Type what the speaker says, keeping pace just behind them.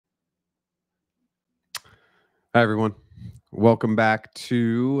Hi, everyone. Welcome back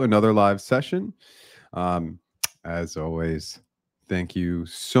to another live session. Um, as always, thank you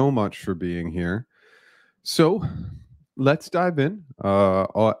so much for being here. So let's dive in.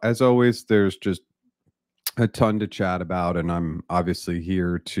 As always, there's just a ton to chat about, and I'm obviously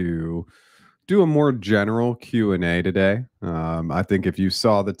here to do a more general Q&A today. I think if you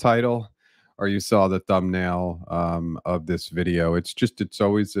saw the title or you saw the thumbnail of this video, it's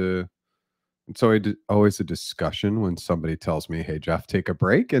always a discussion when somebody tells me, "Hey, Jeff, take a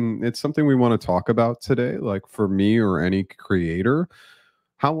break." And it's something we want to talk about today. Like for me or any creator,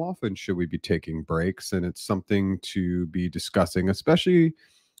 how often should we be taking breaks? And it's something to be discussing, especially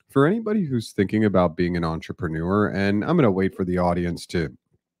for anybody who's thinking about being an entrepreneur. And I'm going to wait for the audience to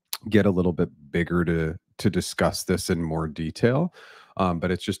get a little bit bigger to discuss this in more detail.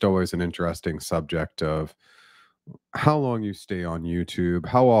 But it's just always an interesting subject of how long you stay on YouTube,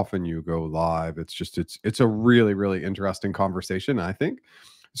 how often you go live. It's a really, really interesting conversation, I think.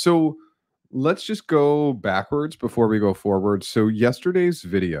 So let's just go backwards before we go forward. So yesterday's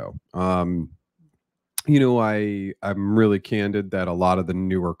video, I'm really candid that a lot of the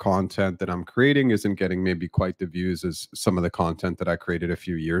newer content that I'm creating isn't getting maybe quite the views as some of the content that I created a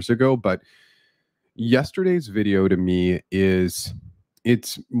few years ago. But yesterday's video to me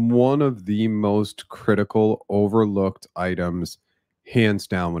it's one of the most critical overlooked items hands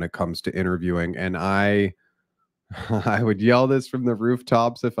down when it comes to interviewing. And I I would yell this from the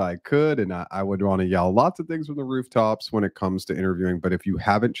rooftops if I could, and I would want to yell lots of things from the rooftops when it comes to interviewing. But if you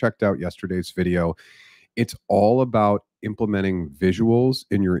haven't checked out yesterday's video, it's all about implementing visuals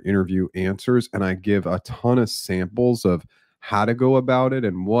in your interview answers. And I give a ton of samples of how to go about it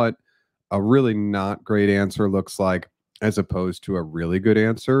and what a really not great answer looks like as opposed to a really good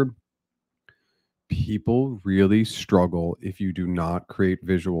answer. People really struggle if you do not create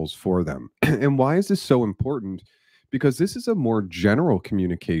visuals for them. And why is this so important? Because this is a more general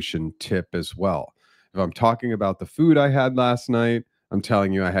communication tip as well. If I'm talking about the food I had last night, I'm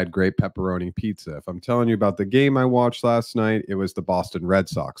telling you I had great pepperoni pizza. If I'm telling you about the game I watched last night, it was the Boston Red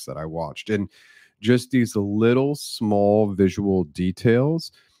Sox that I watched. And just these little small visual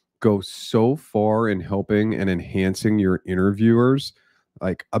details go so far in helping and enhancing your interviewers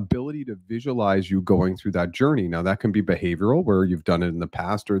like ability to visualize you going through that journey. Now that can be behavioral where you've done it in the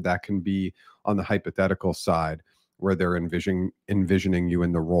past, or that can be on the hypothetical side where they're envisioning you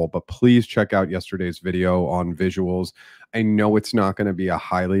in the role. But please check out yesterday's video on visuals. I know it's not going to be a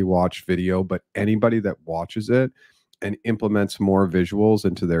highly watched video, but anybody that watches it and implements more visuals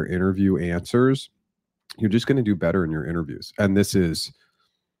into their interview answers, you're just going to do better in your interviews. And this is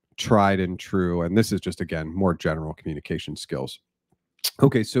tried and true. And this is just, again, more general communication skills.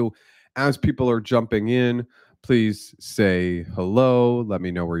 Okay, so as people are jumping in, please say hello. Let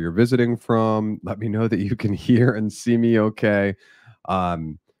me know where you're visiting from. Let me know that you can hear and see me okay.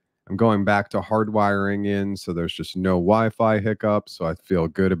 Um, I'm going back to hardwiring in, so there's just no Wi-Fi hiccups, so I feel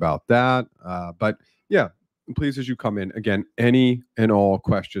good about that. But yeah, please, as you come in, again, any and all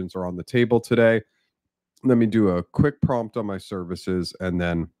questions are on the table today. Let me do a quick prompt on my services, and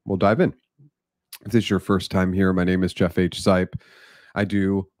then we'll dive in. If this is your first time here, my name is Jeff H. Sipe. I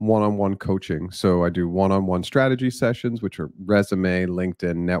do one-on-one coaching. So I do one-on-one strategy sessions, which are resume,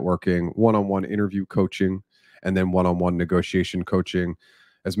 LinkedIn, networking, one-on-one interview coaching, and then one-on-one negotiation coaching.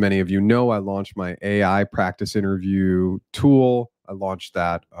 As many of you know, I launched my AI practice interview tool. I launched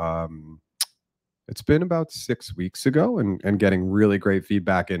that. It's been about 6 weeks ago and getting really great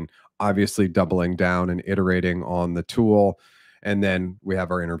feedback and obviously doubling down and iterating on the tool. And then we have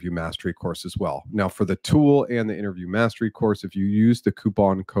our interview mastery course as well. Now, for the tool and the interview mastery course, if you use the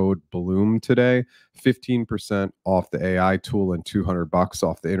coupon code BLOOM today, 15% off the AI tool and $200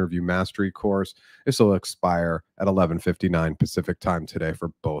 off the interview mastery course. This will expire at 11:59 Pacific time today for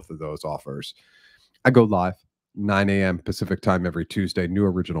both of those offers. I go live 9 a.m. Pacific time every Tuesday, new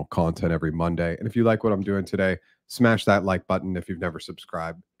original content every Monday. And if you like what I'm doing today, smash that like button. If you've never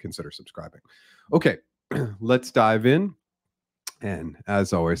subscribed, consider subscribing. Okay, let's dive in. And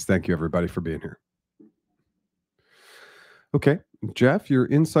as always, thank you everybody for being here. Okay, Jeff, your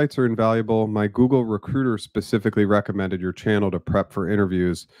insights are invaluable. My Google recruiter specifically recommended your channel to prep for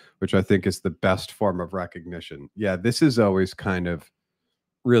interviews, which I think is the best form of recognition. Yeah, this is always kind of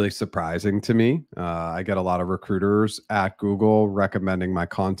really surprising to me. I get a lot of recruiters at Google recommending my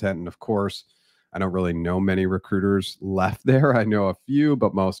content. And of course, I don't really know many recruiters left there. I know a few,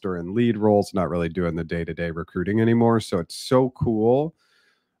 but most are in lead roles, not really doing the day-to-day recruiting anymore. So it's so cool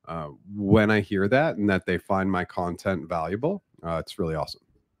when I hear that and that they find my content valuable. It's really awesome.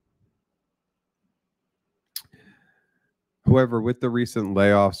 However, with the recent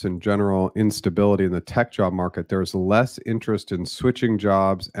layoffs and general instability in the tech job market, there's less interest in switching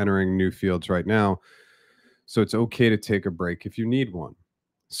jobs, entering new fields right now. So it's okay to take a break if you need one.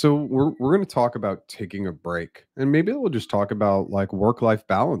 So we're going to talk about taking a break, and maybe we'll just talk about like work-life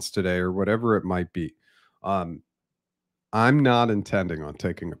balance today or whatever it might be. Um, I'm not intending on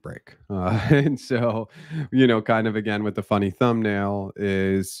taking a break. And so, kind of again with the funny thumbnail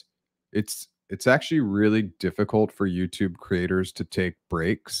is it's actually really difficult for YouTube creators to take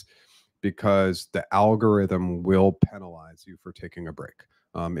breaks because the algorithm will penalize you for taking a break.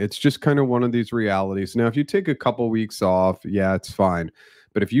 It's just kind of one of these realities. Now, if you take a couple weeks off, yeah, it's fine.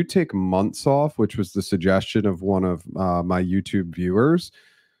 But if you take months off, which was the suggestion of one of my YouTube viewers,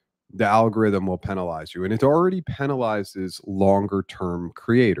 the algorithm will penalize you. And it already penalizes longer term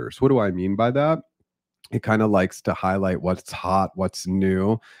creators. What do I mean by that? It kind of likes to highlight what's hot, what's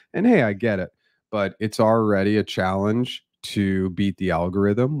new. And hey, I get it. But it's already a challenge to beat the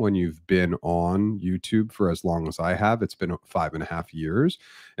algorithm when you've been on YouTube for as long as I have. It's been 5.5 years.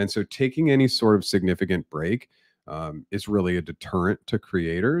 And so taking any sort of significant break is really a deterrent to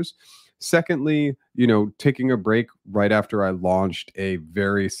creators. Secondly, taking a break right after I launched a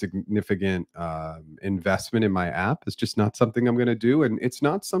very significant investment in my app is just not something I'm going to do. And it's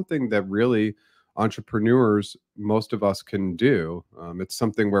not something that really entrepreneurs, most of us, can do. It's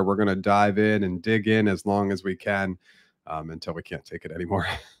something where we're going to dive in and dig in as long as we can until we can't take it anymore.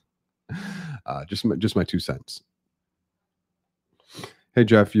 Just my 2 cents. Hey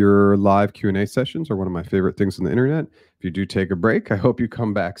Jeff, your live Q&A sessions are one of my favorite things on the internet. If you do take a break, I hope you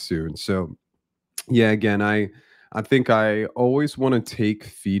come back soon. So yeah, again, I think I always want to take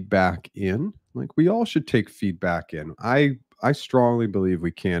feedback in. Like we all should take feedback in. I strongly believe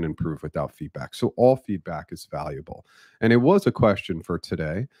we can improve without feedback. So all feedback is valuable. And it was a question for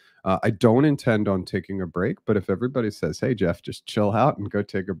today. I don't intend on taking a break, but if everybody says, "Hey Jeff, just chill out and go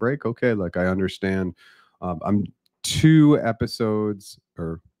take a break," okay, like I understand. I'm 2 episodes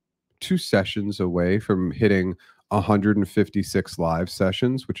or 2 sessions away from hitting 156 live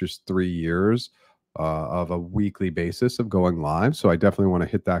sessions, which is 3 years of a weekly basis of going live. So I definitely want to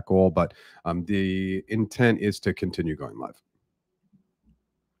hit that goal, but the intent is to continue going live.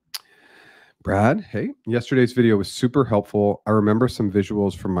 Brad, hey, yesterday's video was super helpful. I remember some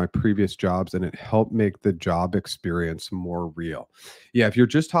visuals from my previous jobs and it helped make the job experience more real. Yeah, if you're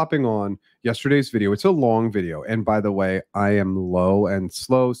just hopping on yesterday's video, it's a long video. And by the way, I am low and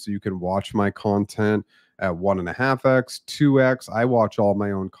slow, so you can watch my content at 1.5x, 2x. I watch all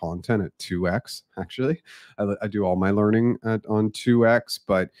my own content at 2x, actually. I do all my learning on 2x,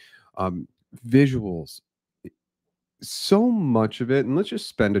 but visuals, so much of it, and let's just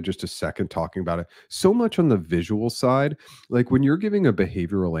spend just a second talking about it. So much on the visual side, like when you're giving a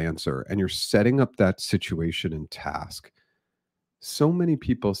behavioral answer and you're setting up that situation and task. So many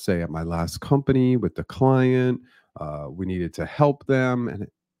people say at my last company with the client, we needed to help them. And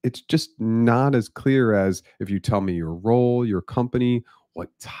it's just not as clear as if you tell me your role, your company, what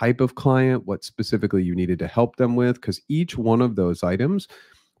type of client, what specifically you needed to help them with, because each one of those items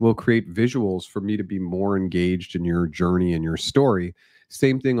will create visuals for me to be more engaged in your journey and your story.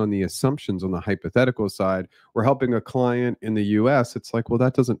 Same thing on the assumptions on the hypothetical side. We're helping a client in the US. It's like, well,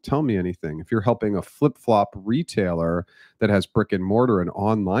 that doesn't tell me anything. If you're helping a flip flop retailer that has brick and mortar and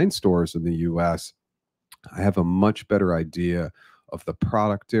online stores in the US, I have a much better idea of the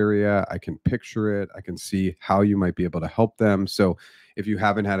product area. I can picture it. I can see how you might be able to help them. So if you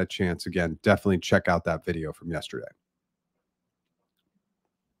haven't had a chance, again, definitely check out that video from yesterday.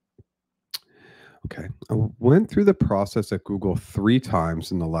 Okay. I went through the process at Google 3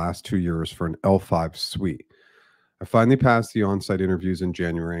 times in the last 2 years for an L5 suite. I finally passed the on-site interviews in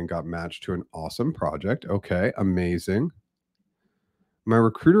January and got matched to an awesome project. Okay, amazing. My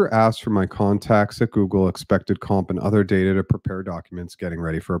recruiter asked for my contacts at Google, expected comp, and other data to prepare documents getting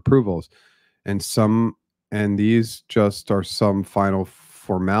ready for approvals. And these just are some final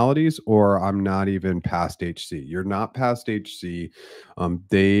formalities, or I'm not even past HC. You're not past HC.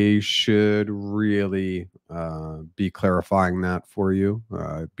 They should really be clarifying that for you,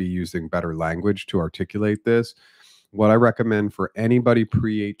 be using better language to articulate this. What I recommend for anybody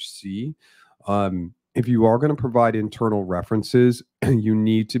pre-HC, if you are going to provide internal references, you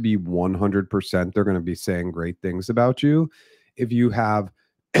need to be 100%. They're going to be saying great things about you. If you have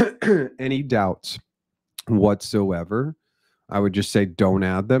any doubts whatsoever, I would just say don't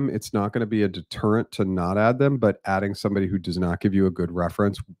add them. It's not going to be a deterrent to not add them, but adding somebody who does not give you a good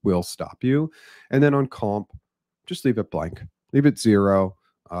reference will stop you. And then on comp, just leave it blank. Leave it 0.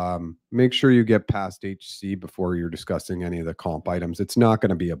 Make sure you get past HC before you're discussing any of the comp items. It's not going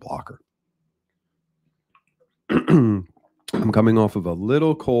to be a blocker. I'm coming off of a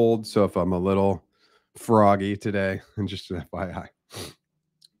little cold, so if I'm a little froggy today, and just an FYI.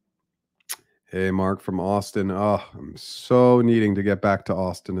 Hey, Mark from Austin. Oh, I'm so needing to get back to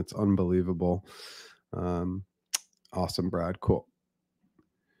Austin. It's unbelievable. Um, awesome, Brad. Cool.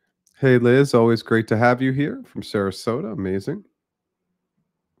 Hey, Liz. Always great to have you here from Sarasota. Amazing.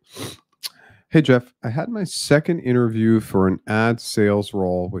 Hey, Jeff. I had my second interview for an ad sales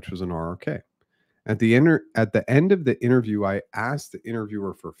role, which was an RRK. At the end of the interview, I asked the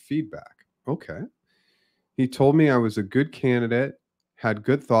interviewer for feedback. Okay. He told me I was a good candidate, had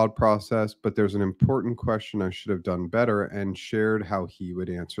good thought process, but there's an important question I should have done better, and shared how he would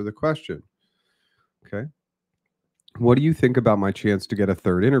answer the question. Okay. What do you think about my chance to get a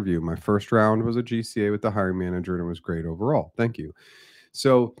third interview? My first round was a GCA with the hiring manager and it was great overall. Thank you.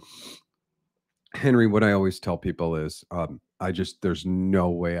 So, Henry, what I always tell people is there's no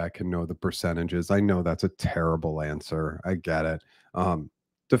way I can know the percentages. I know that's a terrible answer. I get it.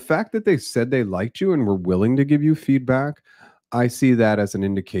 The fact that they said they liked you and were willing to give you feedback, I see that as an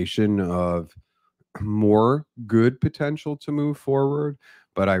indication of more good potential to move forward.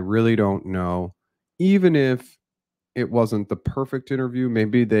 But I really don't know. Even if it wasn't the perfect interview,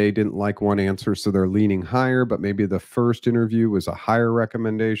 maybe they didn't like one answer, so they're leaning higher, but maybe the first interview was a higher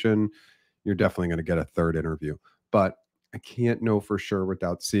recommendation. You're definitely going to get a third interview. But I can't know for sure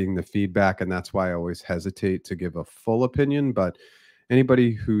without seeing the feedback. And that's why I always hesitate to give a full opinion. But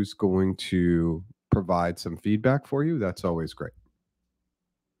anybody who's going to provide some feedback for you, that's always great.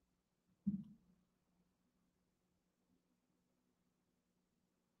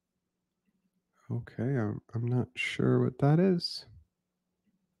 Okay, I'm not sure what that is.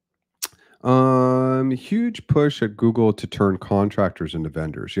 Huge push at Google to turn contractors into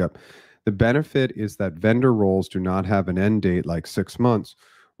vendors. Yep. The benefit is that vendor roles do not have an end date like 6 months.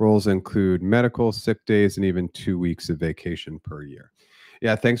 Roles include medical, sick days, and even 2 weeks of vacation per year.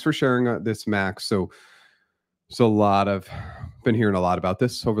 Yeah, thanks for sharing this, Max. So a lot of been hearing a lot about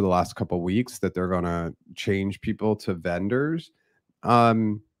this over the last couple of weeks that they're going to change people to vendors.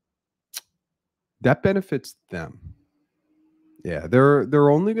 Um, that benefits them. Yeah, they're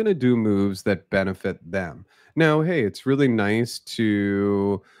only going to do moves that benefit them. Now, hey, it's really nice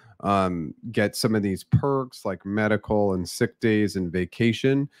to get some of these perks like medical and sick days and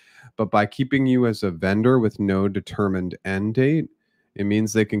vacation, but by keeping you as a vendor with no determined end date, it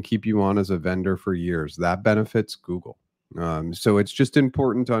means they can keep you on as a vendor for years. That benefits Google. So it's just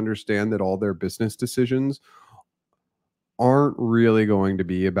important to understand that all their business decisions aren't really going to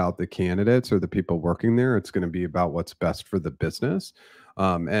be about the candidates or the people working there. It's going to be about what's best for the business.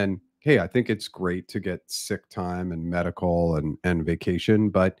 And hey, I think it's great to get sick time and medical and vacation,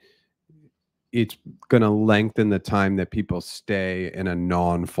 but it's going to lengthen the time that people stay in a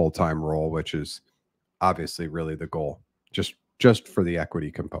non full time role, which is obviously really the goal. Just for the equity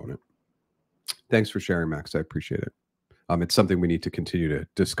component. Thanks for sharing, Max. I appreciate it. It's something we need to continue to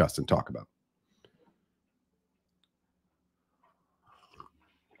discuss and talk about.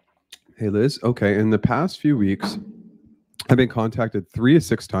 Hey, Liz. Okay. In the past few weeks, I've been contacted 3 to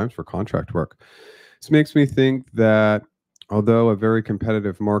 6 times for contract work. This makes me think that although a very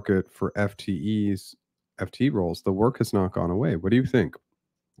competitive market for FTE roles, the work has not gone away. What do you think?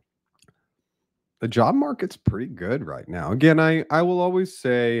 The job market's pretty good right now. Again, I will always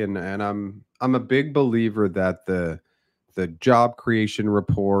say, and I'm a big believer that the job creation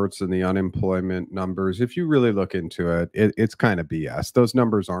reports and the unemployment numbers, if you really look into it's kind of BS. Those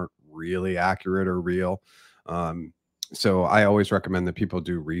numbers aren't really accurate or real. Um, so I always recommend that people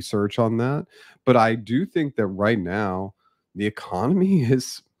do research on that. But I do think that right now the economy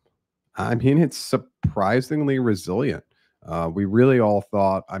is, I mean, it's surprisingly resilient. We really all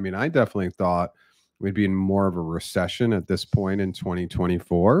thought, I mean, I definitely thought we'd be in more of a recession at this point in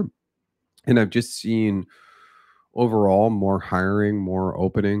 2024. And I've just seen overall more hiring, more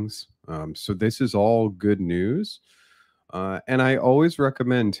openings. So this is all good news. And I always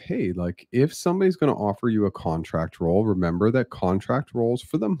recommend, hey, like if somebody's going to offer you a contract role, remember that contract roles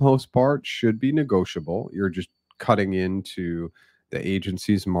for the most part should be negotiable. You're just cutting into the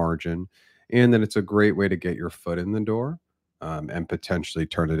agency's margin, and then it's a great way to get your foot in the door and potentially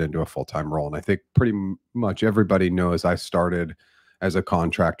turn it into a full-time role. And I think pretty much everybody knows I started as a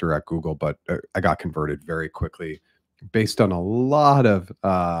contractor at Google, but I got converted very quickly based on a lot of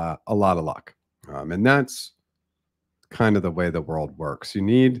luck. And that's kind of the way the world works. You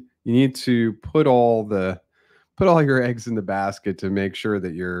need to put all your eggs in the basket to make sure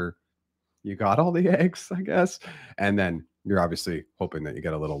that you got all the eggs, I guess. And then you're obviously hoping that you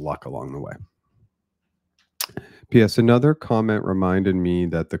get a little luck along the way. P.S. Another comment reminded me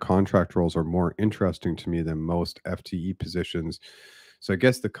that the contract roles are more interesting to me than most FTE positions. So I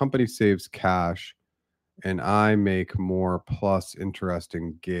guess the company saves cash and I make more plus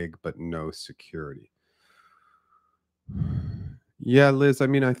interesting gig, but no security. Yeah, Liz, I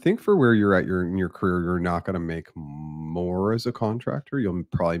mean, I think for where you're at in your career, you're not going to make more as a contractor. You'll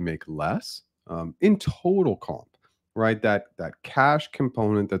probably make less in total comp, right? That cash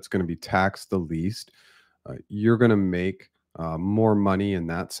component that's going to be taxed the least, you're going to make more money in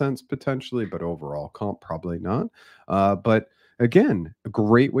that sense potentially, but overall comp probably not. But again, a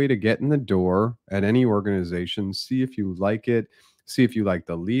great way to get in the door at any organization. See if you like it. See if you like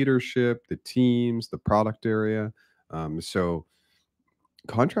the leadership, the teams, the product area. So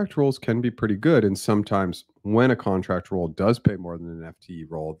contract roles can be pretty good. And sometimes when a contract role does pay more than an FTE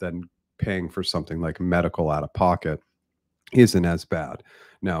role, then paying for something like medical out of pocket isn't as bad.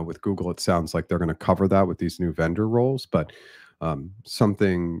 Now, with Google, it sounds like they're going to cover that with these new vendor roles, but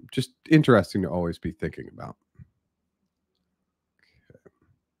something just interesting to always be thinking about.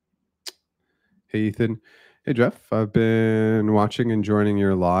 Hey, Ethan. Hey, Jeff. I've been watching and joining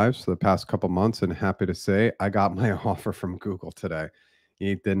your lives for the past couple months, and happy to say I got my offer from Google today.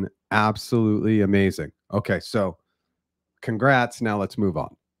 Ethan, absolutely amazing. Okay, so congrats. Now let's move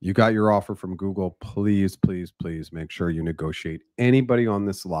on. You got your offer from Google. Please, please, please make sure you negotiate. Anybody on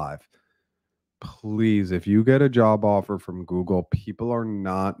this live, please, if you get a job offer from Google, people are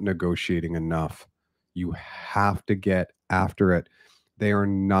not negotiating enough. You have to get after it. They are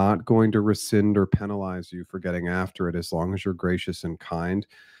not going to rescind or penalize you for getting after it as long as you're gracious and kind.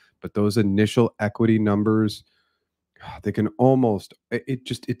 But those initial equity numbers, they can almost it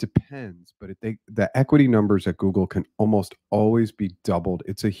depends, but the equity numbers at Google can almost always be doubled.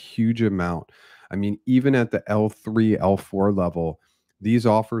 It's a huge amount. I mean, even at the L3 L4 level, these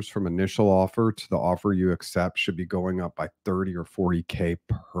offers from initial offer to the offer you accept should be going up by 30 or 40K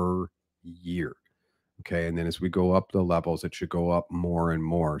per year. Okay, and then as we go up the levels, it should go up more and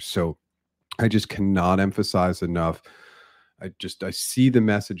more. So I just cannot emphasize enough. I see the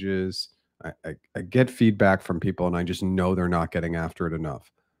messages. I get feedback from people, and I just know they're not getting after it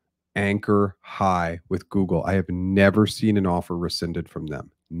enough. Anchor high with Google. I have never seen an offer rescinded from them.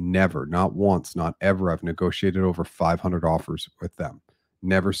 Never, not once, not ever. I've negotiated over 500 offers with them.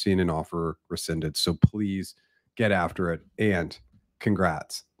 Never seen an offer rescinded. So please get after it, and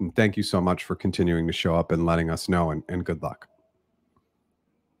congrats. And thank you so much for continuing to show up and letting us know, and good luck.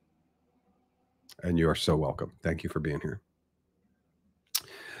 And you are so welcome. Thank you for being here.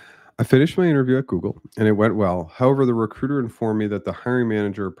 I finished my interview at Google and it went well. However, the recruiter informed me that the hiring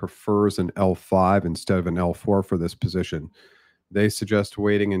manager prefers an L5 instead of an L4 for this position. They suggest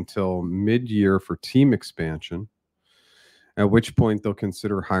waiting until mid-year for team expansion, at which point they'll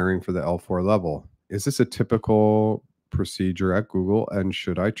consider hiring for the L4 level. Is this a typical procedure at Google, and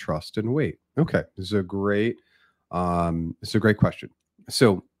should I trust and wait? Okay, this is a great question.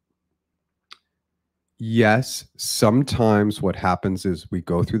 So yes, sometimes what happens is we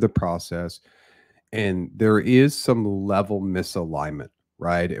go through the process and there is some level misalignment,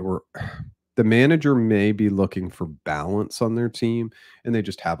 right? The manager may be looking for balance on their team and they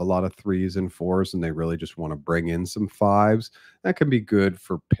just have a lot of threes and fours and they really just want to bring in some fives. That can be good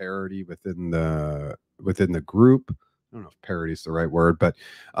for parity within the group. I don't know if parity is the right word, but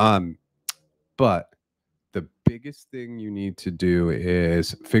the biggest thing you need to do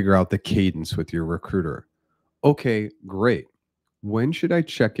is figure out the cadence with your recruiter. Okay, great. When should I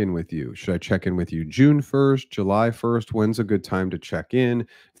check in with you? Should I check in with you June 1st, July 1st? When's a good time to check in?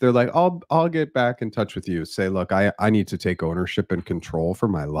 If they're like, I'll get back in touch with you. Say, look, I need to take ownership and control for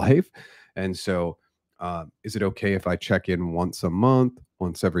my life. And so is it okay if I check in once a month,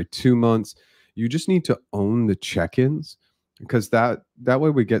 once every 2 months? You just need to own the check-ins because that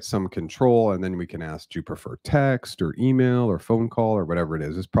way we get some control and then we can ask, do you prefer text or email or phone call or whatever it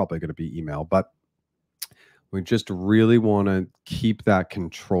is? It's probably going to be email, but we just really want to keep that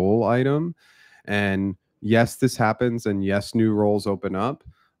control item. And yes, this happens, and yes, new roles open up.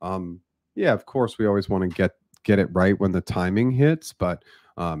 Yeah, of course, we always want to get it right when the timing hits, but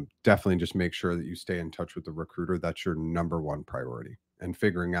definitely just make sure that you stay in touch with the recruiter. That's your number one priority, and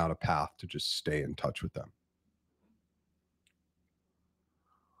figuring out a path to just stay in touch with them.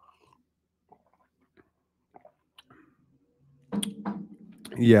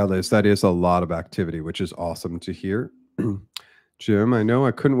 Yeah, Liz, that is a lot of activity, which is awesome to hear. Jim, I know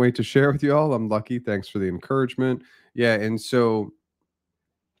I couldn't wait to share with you all. I'm lucky. Thanks for the encouragement. Yeah, and so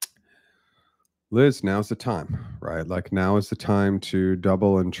Liz, now's the time, right? Like now is the time to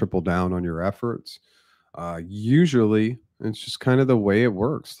double and triple down on your efforts. Usually, It's just kind of the way it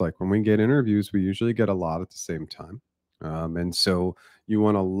works. Like when we get interviews, we usually get a lot at the same time. And so you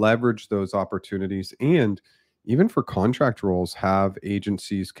want to leverage those opportunities. And even for contract roles, have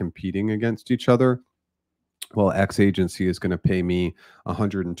agencies competing against each other. Well, X agency is going to pay me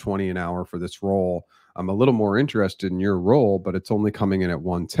 120 an hour for this role. I'm a little more interested in your role, but it's only coming in at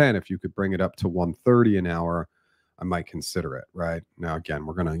 110. If you could bring it up to 130 an hour, I might consider it. Right now, again,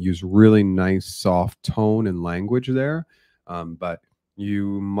 we're going to use really nice, soft tone and language there. But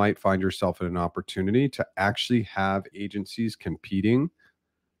you might find yourself in an opportunity to actually have agencies competing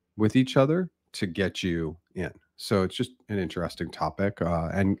with each other to get you in. So it's just an interesting topic.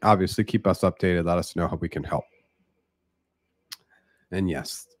 And obviously, keep us updated. Let us know how we can help. And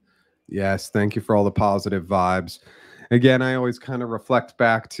yes, yes, thank you for all the positive vibes. Again, I always kind of reflect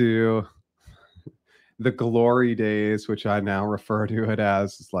back to the glory days, which I now refer to it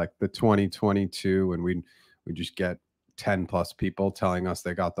as. It's like the 2022 when we just get 10 plus people telling us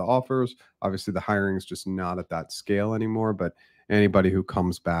they got the offers. Obviously, the hiring is just not at that scale anymore, but anybody who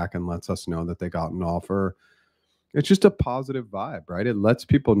comes back and lets us know that they got an offer, it's just a positive vibe, right? It lets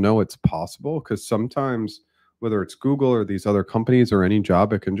people know it's possible because sometimes, whether it's Google or these other companies or any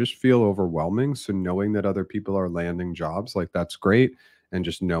job, it can just feel overwhelming. So, knowing that other people are landing jobs, like that's great. And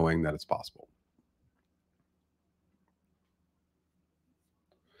just knowing that it's possible.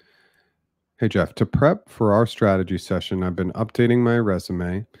 Hey, Jeff, to prep for our strategy session, I've been updating my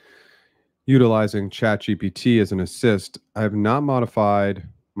resume utilizing ChatGPT as an assist. I have not modified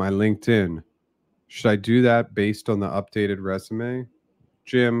my LinkedIn. Should I do that based on the updated resume?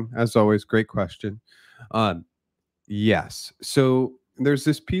 Jim, as always, great question. Um, yes. So there's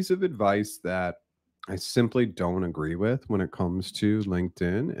this piece of advice that I simply don't agree with when it comes to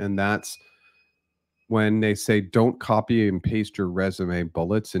LinkedIn, and that's when they say don't copy and paste your resume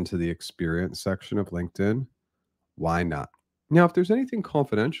bullets into the experience section of LinkedIn. Why not? Now, if there's anything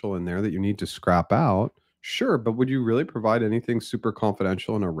confidential in there that you need to scrap out, sure, but would you really provide anything super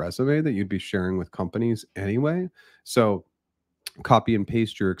confidential in a resume that you'd be sharing with companies anyway? So, copy and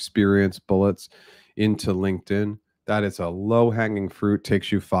paste your experience bullets into LinkedIn. That is a low hanging fruit,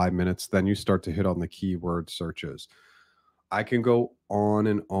 takes you 5 minutes. Then you start to hit on the keyword searches. I can go on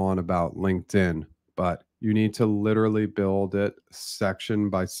and on about LinkedIn, but you need to literally build it section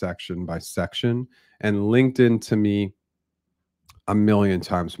by section by section. And LinkedIn to me, a million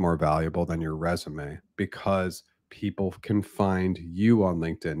times more valuable than your resume because people can find you on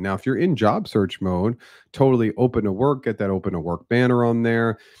LinkedIn. Now, if you're in job search mode, totally open to work, get that open to work banner on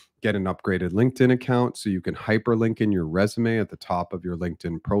there, get an upgraded LinkedIn account so you can hyperlink in your resume at the top of your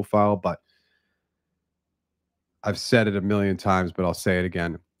LinkedIn profile. But I've said it a million times, but I'll say it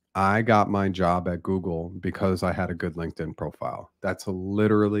again. I got my job at Google because I had a good LinkedIn profile. That's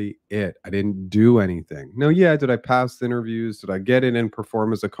literally it. I didn't do anything. No, yeah, did I pass interviews? Did I get in and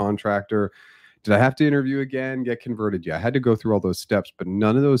perform as a contractor? Did I have to interview again, get converted? Yeah, I had to go through all those steps, but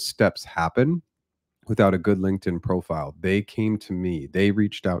none of those steps happen without a good LinkedIn profile. They came to me. They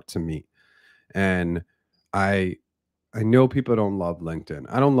reached out to me. And I I know people don't love LinkedIn.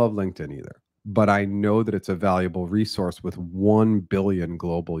 I don't love LinkedIn either, but I know that it's a valuable resource with 1 billion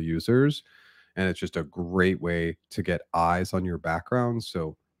global users. And it's just a great way to get eyes on your background.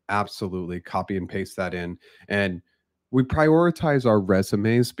 So, absolutely copy and paste that in. And we prioritize our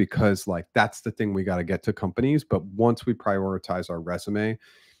resumes because, like, that's the thing we got to get to companies. But once we prioritize our resume,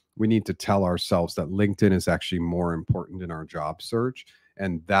 we need to tell ourselves that LinkedIn is actually more important in our job search.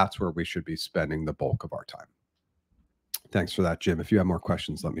 And that's where we should be spending the bulk of our time. Thanks for that, Jim. If you have more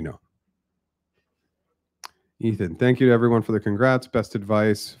questions, let me know. Ethan, thank you to everyone for the congrats. Best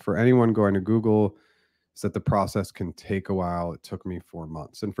advice for anyone going to Google is that the process can take a while. It took me 4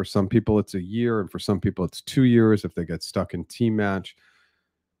 months. And for some people, it's a year. And for some people, it's 2 years if they get stuck in team match.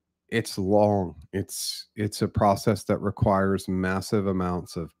 It's long. It's a process that requires massive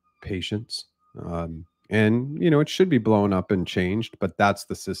amounts of patience. And it should be blown up and changed, but that's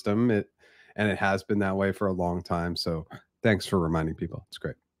the system. It has been that way for a long time. So thanks for reminding people. It's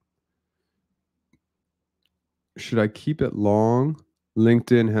great. Should I keep it long?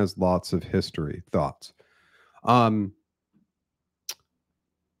 LinkedIn has lots of history. Thoughts? Um,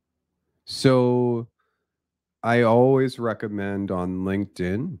 so I always recommend on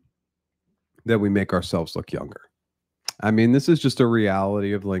LinkedIn that we make ourselves look younger. I mean, this is just a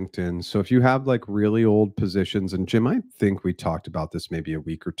reality of LinkedIn. So if you have like really old positions, and Jim, I think we talked about this maybe a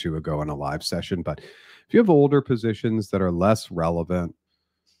week or two ago in a live session, but if you have older positions that are less relevant,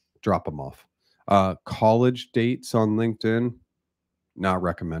 drop them off. College dates on LinkedIn, not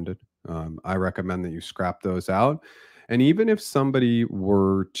recommended. I recommend that you scrap those out And even if somebody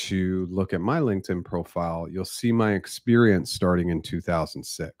were to look at my LinkedIn profile, you'll see my experience starting in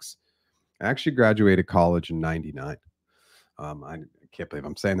 2006. I actually graduated college in 99. I can't believe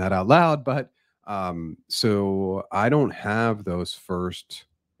I'm saying that out loud, but so I don't have those first,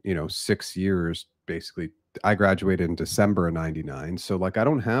 6 years. Basically, I graduated in December of 99. So, like, I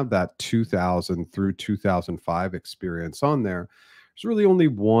don't have that 2000 through 2005 experience on there. There's really only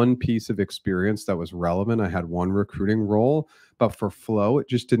one piece of experience that was relevant. I had one recruiting role, but for flow, it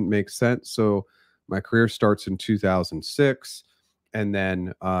just didn't make sense. So, my career starts in 2006, and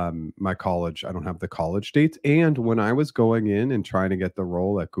then my college, I don't have the college dates. And when I was going in and trying to get the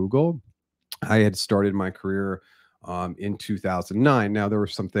role at Google, I had started my career in 2009. Now, there were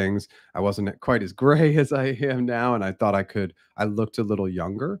some things, I wasn't quite as gray as I am now, and I looked a little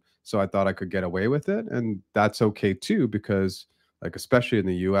younger, so I thought I could get away with it. And that's okay too, because, like, especially in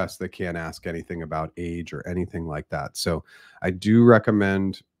the US, they can't ask anything about age or anything like that. So I do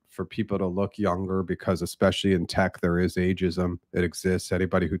recommend for people to look younger, because especially in tech, there is ageism. It exists.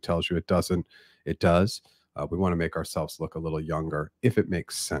 Anybody who tells you it doesn't, it does. We want to make ourselves look a little younger if it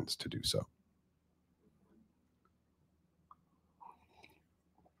makes sense to do so.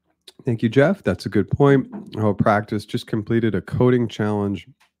 Thank you, Jeff. That's a good point. Oh, practice just completed a coding challenge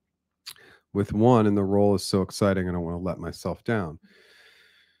with one, and the role is so exciting. I don't want to let myself down.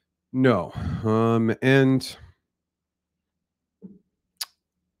 No. And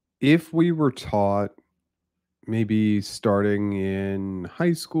if we were taught, maybe starting in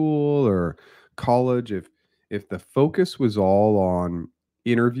high school or college, if the focus was all on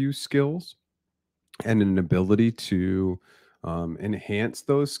interview skills and an ability to enhance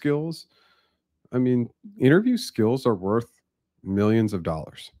those skills, I mean, interview skills are worth millions of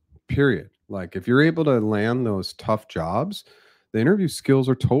dollars, period. Like, if you're able to land those tough jobs, the interview skills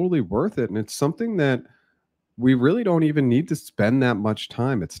are totally worth it. And it's something that we really don't even need to spend that much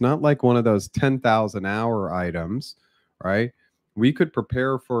time. It's not like one of those 10,000 hour items, right? We could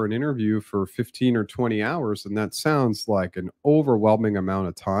prepare for an interview for 15 or 20 hours, and that sounds like an overwhelming amount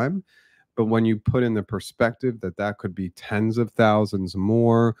of time. But when you put in the perspective that that could be tens of thousands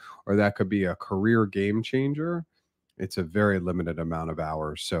more, or that could be a career game changer, it's a very limited amount of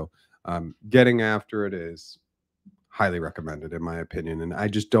hours. So, getting after it is highly recommended, in my opinion. And I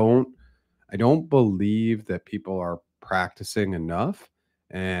don't believe that people are practicing enough,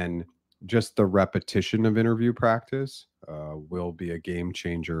 and just the repetition of interview practice will be a game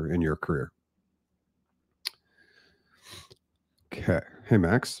changer in your career. Okay. Hey,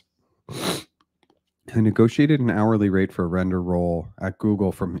 Max. I negotiated an hourly rate for a render role at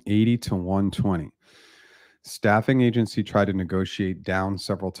Google from 80 to 120. Staffing agency tried to negotiate down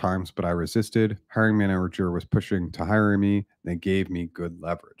several times, but I resisted. Hiring manager was pushing to hire me. They gave me good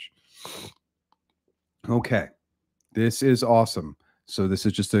leverage. Okay. This is awesome. So this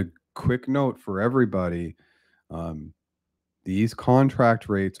is just a quick note for everybody. Um, these contract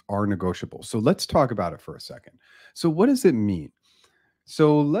rates are negotiable. So let's talk about it for a second. So what does it mean?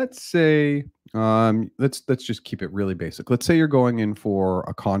 So let's say, let's just keep it really basic. Let's say you're going in for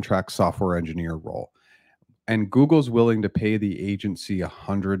a contract software engineer role, and Google's willing to pay the agency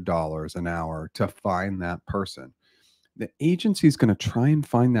 $100 an hour to find that person. The agency is going to try and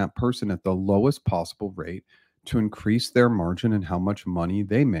find that person at the lowest possible rate to increase their margin and how much money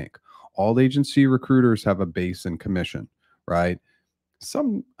they make. All agency recruiters have a base and commission, right?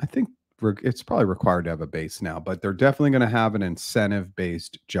 Some, I think it's probably required to have a base now, but they're definitely going to have an incentive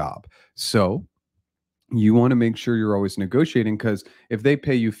based job. So you want to make sure you're always negotiating, because if they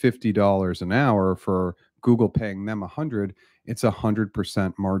pay you $50 an hour for Google paying them 100, it's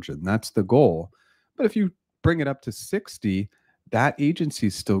 100% margin. That's the goal. But if you bring it up to 60, that agency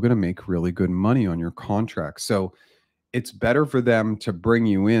is still going to make really good money on your contract. So it's better for them to bring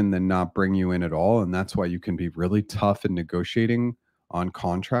you in than not bring you in at all. And that's why you can be really tough in negotiating on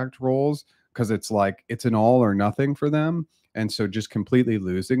contract roles, because it's like it's an all or nothing for them. And so just completely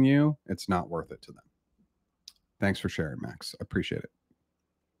losing you, it's not worth it to them. Thanks for sharing, Max. Appreciate it.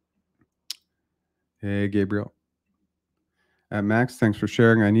 Hey, Gabriel. Max, thanks for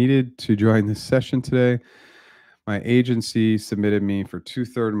sharing. I needed to join this session today. My agency submitted me for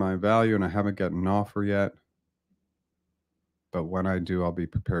 2/3 my value, and I haven't gotten an offer yet. But when I do, I'll be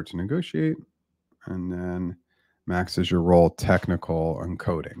prepared to negotiate. And then Max, is your role technical and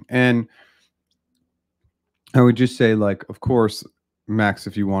coding? And I would just say, like, of course, Max,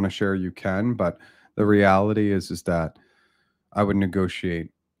 if you want to share, you can. But the reality is that I would negotiate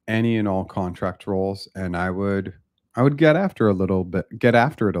any and all contract roles, and I would get after it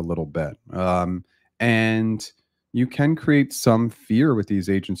a little bit. And you can create some fear with these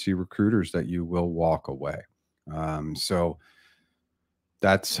agency recruiters that you will walk away. So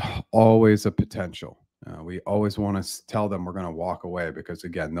that's always a potential. We always want to tell them we're going to walk away because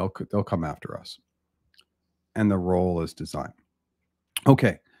again, they'll come after us. And the role is designed.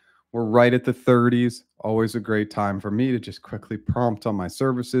 Okay, we're right at the 30s. Always a great time for me to just quickly prompt on my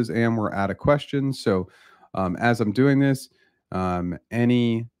services, and we're out of questions. So, as I'm doing this,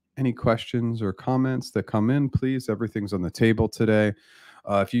 any questions or comments that come in, please. Everything's on the table today.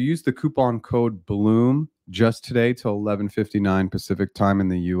 If you use the coupon code Bloom just today till 11:59 Pacific time in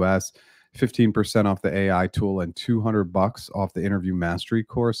the U.S., 15% off the AI tool and $200 off the interview mastery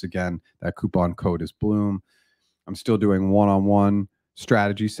course. Again, that coupon code is Bloom. I'm still doing one-on-one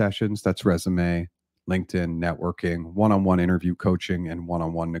strategy sessions. That's resume, LinkedIn, networking, one-on-one interview coaching, and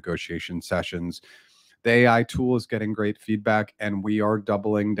one-on-one negotiation sessions. The AI tool is getting great feedback, and we are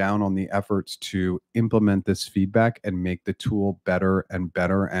doubling down on the efforts to implement this feedback and make the tool better and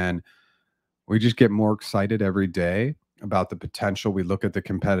better. And we just get more excited every day about the potential. We look at the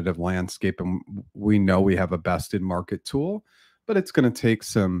competitive landscape and we know we have a best in market tool, but it's going to take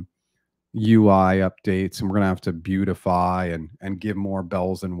some UI updates and we're going to have to beautify and give more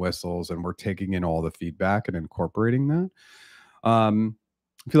bells and whistles, and we're taking in all the feedback and incorporating that.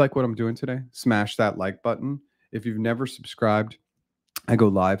 If you like what I'm doing today, smash that like button. If you've never subscribed, I go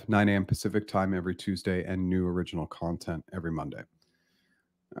live 9 a.m. Pacific time every Tuesday and new original content every Monday.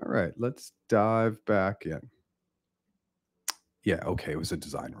 All right, let's dive back in. Yeah, okay, it was a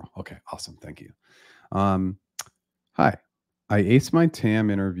design role. Okay, awesome. Thank you. Hi. I aced my TAM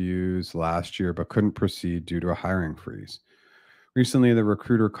interviews last year, but couldn't proceed due to a hiring freeze. Recently, the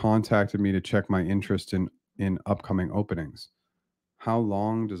recruiter contacted me to check my interest in upcoming openings. How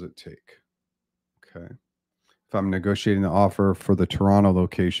long does it take? Okay. If I'm negotiating the offer for the Toronto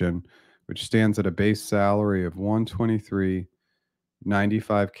location, which stands at a base salary of 123,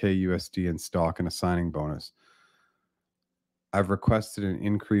 95K USD in stock and a signing bonus. I've requested an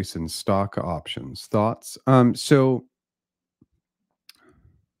increase in stock options. Thoughts?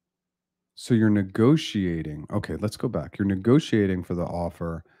 So you're negotiating. Okay, let's go back. You're negotiating for the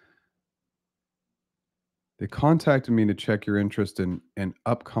offer. They contacted me to check your interest in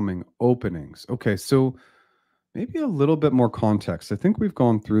upcoming openings. Okay, so maybe a little bit more context. I think we've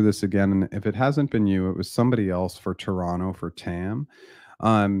gone through this again, and if it hasn't been you, it was somebody else for Toronto for TAM.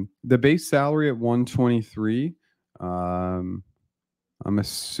 The base salary at 123. I'm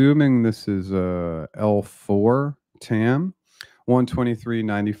assuming this is a L4 TAM. 123,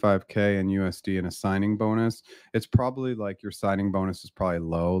 95K in USD and a signing bonus. It's probably like your signing bonus is probably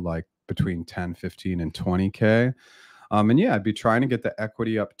low, like between 10, 15, and 20K. And yeah, I'd be trying to get the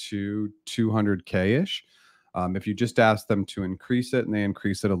equity up to 200K-ish. If you just ask them to increase it and they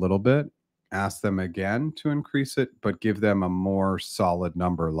increase it a little bit, ask them again to increase it, but give them a more solid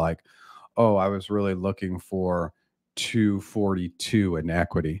number like, oh, I was really looking for 242 in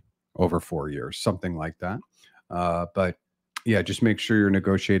equity over 4 years, something like that. But yeah, just make sure you're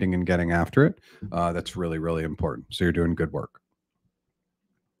negotiating and getting after it. That's really, really important. So you're doing good work.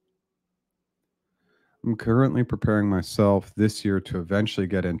 I'm currently preparing myself this year to eventually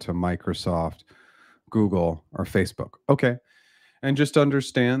get into Microsoft, Google, or Facebook. Okay. And just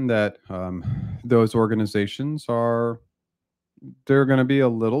understand that those organizations they're going to be a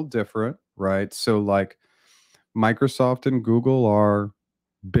little different, right? So like Microsoft and Google are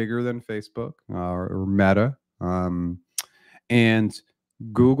bigger than Facebook or Meta. And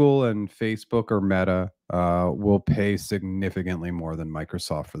Google and Facebook or Meta will pay significantly more than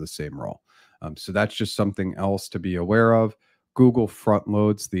Microsoft for the same role. So that's just something else to be aware of. Google front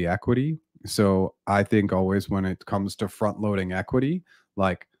loads the equity. So I think always when it comes to front loading equity,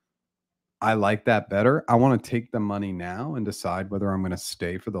 like I like that better. I want to take the money now and decide whether I'm going to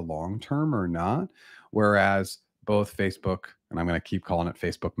stay for the long term or not. Whereas both Facebook, and I'm going to keep calling it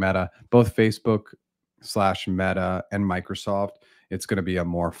Facebook Meta, both Facebook / Meta and Microsoft, it's going to be a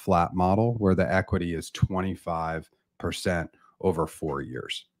more flat model where the equity is 25% over 4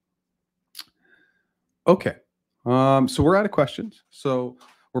 years. Okay. So we're out of questions. So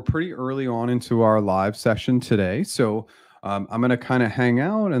we're pretty early on into our live session today. So I'm going to kind of hang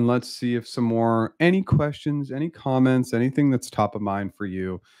out and let's see if any questions, any comments, anything that's top of mind for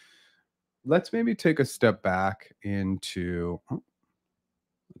you. Let's maybe take a step back into,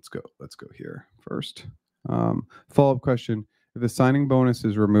 let's go here first. Follow-up question. If the signing bonus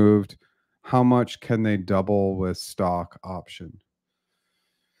is removed, how much can they double with stock option?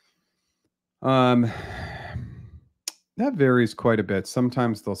 That varies quite a bit.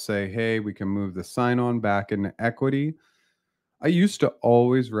 Sometimes they'll say, hey, we can move the sign-on back into equity. I used to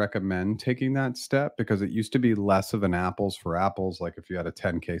always recommend taking that step because it used to be less of an apples for apples. Like if you had a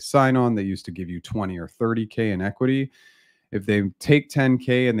 10K sign on, they used to give you 20 or 30K in equity. If they take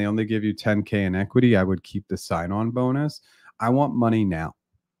 10K and they only give you 10K in equity, I would keep the sign on bonus. I want money now.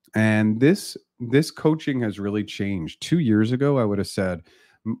 And this coaching has really changed. 2 years ago, I would have said,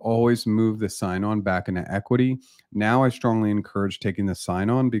 always move the sign on back into equity. Now I strongly encourage taking the sign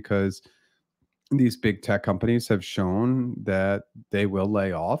on because these big tech companies have shown that they will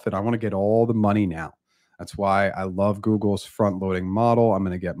lay off, and I want to get all the money now. That's why I love Google's front loading model. I'm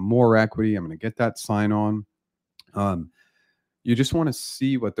going to get more equity. I'm going to get that sign on. Um, you just want to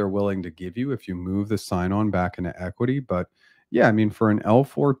see what they're willing to give you if you move the sign on back into equity. But yeah, I mean, for an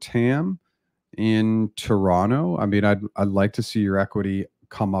L4 TAM in Toronto, I mean, I'd like to see your equity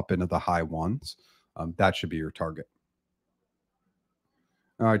come up into the high ones. That should be your target.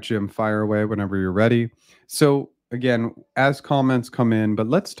 All right, Jim, fire away whenever you're ready. So again, as comments come in, but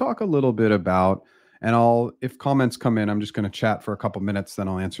let's talk a little bit about, and if comments come in, I'm just going to chat for a couple minutes, then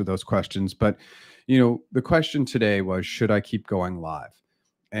I'll answer those questions. But, the question today was, should I keep going live?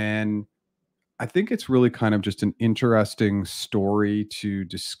 And I think it's really kind of just an interesting story to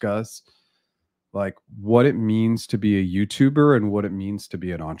discuss, like what it means to be a YouTuber and what it means to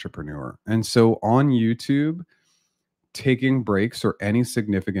be an entrepreneur. And so on YouTube, taking breaks or any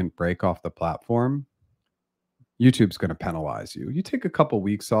significant break off the platform, YouTube's going to penalize you. You take a couple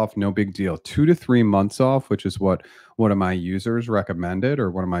weeks off, no big deal. 2 to 3 months off, which is what one of my users recommended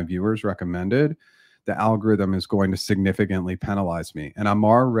or one of my viewers recommended, the algorithm is going to significantly penalize me. And I'm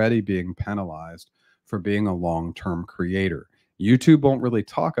already being penalized for being a long-term creator. YouTube won't really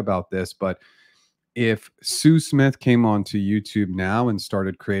talk about this, but if Sue Smith came onto YouTube now and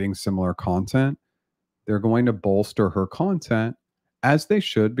started creating similar content, they're going to bolster her content as they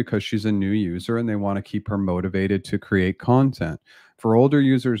should because she's a new user and they want to keep her motivated to create content. For older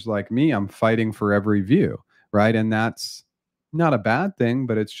users like me, I'm fighting for every view, right? And that's not a bad thing,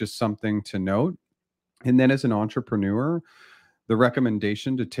 but it's just something to note. And then as an entrepreneur, the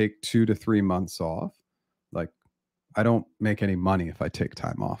recommendation to take 2 to 3 months off, like I don't make any money if I take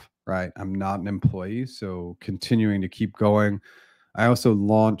time off, right? I'm not an employee. So continuing to keep going. I also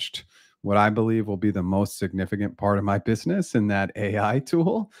launched what I believe will be the most significant part of my business in that AI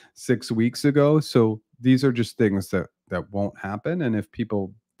tool 6 weeks ago. So these are just things that won't happen. And if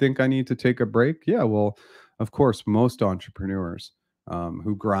people think I need to take a break, yeah, well, of course, most entrepreneurs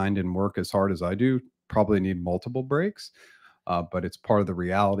who grind and work as hard as I do probably need multiple breaks. But it's part of the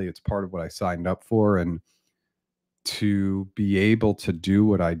reality. It's part of what I signed up for. And to be able to do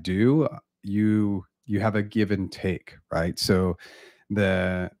what I do, you have a give and take, right? So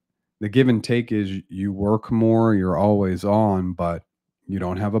the the give and take is you work more, you're always on, but you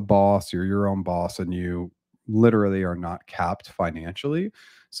don't have a boss, you're your own boss, and you literally are not capped financially.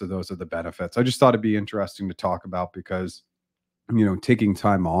 So those are the benefits. I just thought it'd be interesting to talk about because taking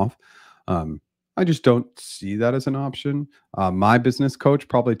time off, um, I just don't see that as an option. My business coach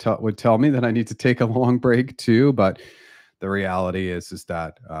probably would tell me that I need to take a long break too, but the reality is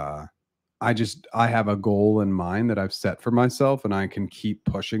that I have a goal in mind that I've set for myself, and I can keep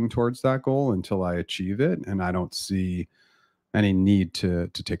pushing towards that goal until I achieve it. And I don't see any need to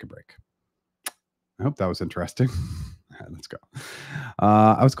take a break. I hope that was interesting. All right, let's go.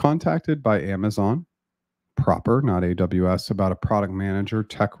 I was contacted by Amazon proper, not AWS, about a product manager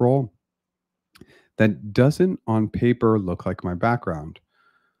tech role that doesn't on paper look like my background.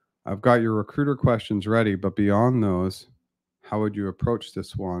 I've got your recruiter questions ready, but beyond those, how would you approach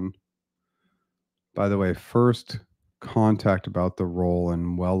this one? By the way, first contact about the role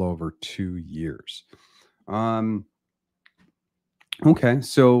in well over 2 years. Um, okay,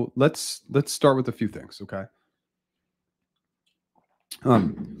 so let's start with a few things. Okay,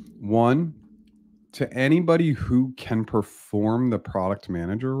 one, to anybody who can perform the product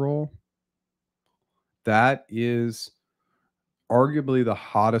manager role, that is arguably the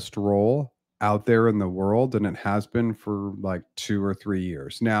hottest role out there in the world, and it has been for like 2 or 3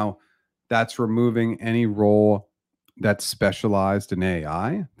 years. Now, that's removing any role that's specialized in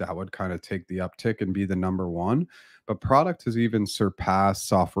AI. That would kind of take the uptick and be the number one. But product has even surpassed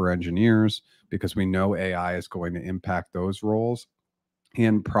software engineers because we know AI is going to impact those roles.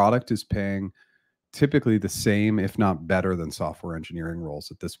 And product is paying typically the same, if not better than software engineering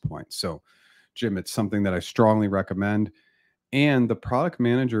roles at this point. So, Jim, it's something that I strongly recommend. And the product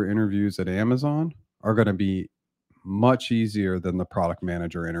manager interviews at Amazon are going to be much easier than the product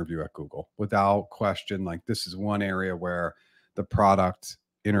manager interview at Google, without question. Like, this is one area where the product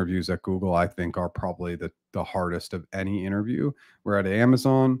interviews at Google, I think, are probably the hardest of any interview. Where at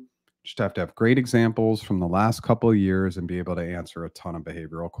Amazon, Just have to have great examples from the last couple of years and be able to answer a ton of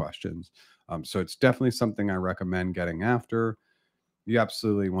behavioral questions. So it's definitely something I recommend getting after. You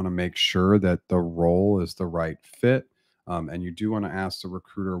absolutely want to make sure that the role is the right fit. And you do want to ask the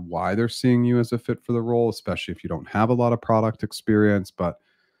recruiter why they're seeing you as a fit for the role, especially if you don't have a lot of product experience. But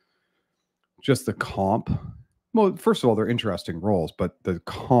just the comp, well, first of all, they're interesting roles, but the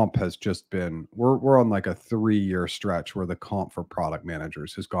comp has just been, we're on like a 3-year stretch where the comp for product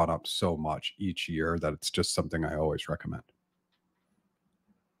managers has gone up so much each year that it's just something I always recommend.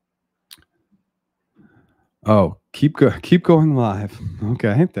 Oh, keep going live.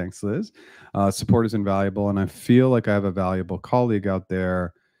 Okay, thanks, Liz. Support is invaluable, and I feel like I have a valuable colleague out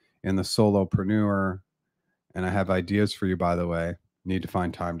there in the solopreneur, and I have ideas for you, by the way. Need to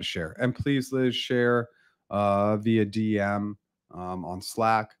find time to share. And please, Liz, share via DM on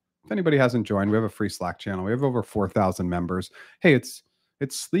Slack. If anybody hasn't joined, we have a free Slack channel. We have over 4,000 members. Hey, it's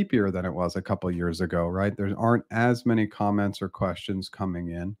sleepier than it was a couple years ago, right? There aren't as many comments or questions coming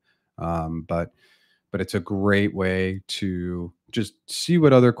in, but it's a great way to just see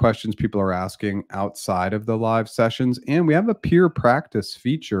what other questions people are asking outside of the live sessions. And we have a peer practice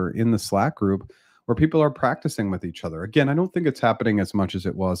feature in the Slack group where people are practicing with each other. Again, I don't think it's happening as much as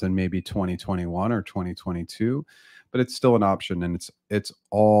it was in maybe 2021 or 2022, but it's still an option, and it's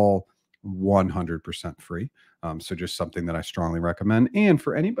all 100% free. So just something that I strongly recommend. And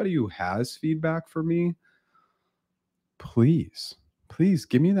for anybody who has feedback for me, please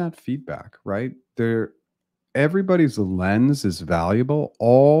give me that feedback, right? Everybody's lens is valuable.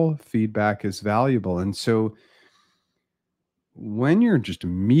 All feedback is valuable. And so when you're just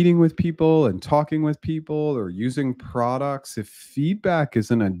meeting with people and talking with people or using products, if feedback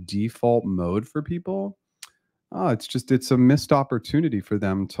isn't a default mode for people, it's a missed opportunity for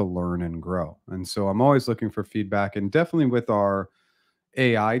them to learn and grow. And so I'm always looking for feedback, and definitely with our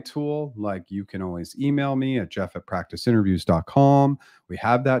AI tool, like you can always email me at jeff@practiceinterviews.com. We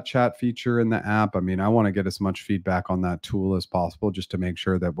have that chat feature in the app. I mean, I want to get as much feedback on that tool as possible just to make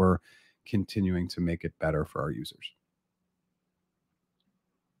sure that we're continuing to make it better for our users.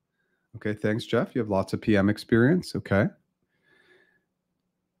 Okay, thanks, Jeff. You have lots of PM experience. Okay.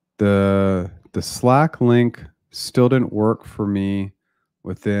 The Slack link still didn't work for me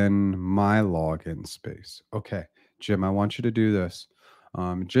within my login space. Okay, Jim, I want you to do this.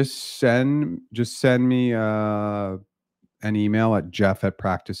 Just send me an email at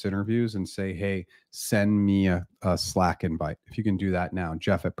jeff@practiceinterviews and say, hey, send me a Slack invite. If you can do that now,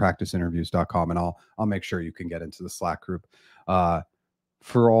 jeff@practiceinterviews.com, and I'll make sure you can get into the Slack group.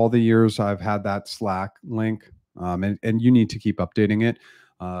 For all the years I've had that Slack link, and you need to keep updating it.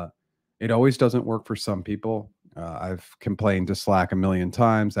 It always doesn't work for some people. I've complained to Slack a million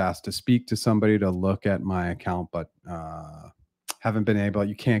times, asked to speak to somebody to look at my account, but haven't been able.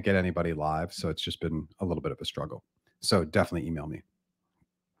 You can't get anybody live, so it's just been a little bit of a struggle. So definitely email me.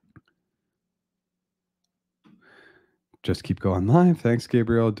 Just keep going live. Thanks,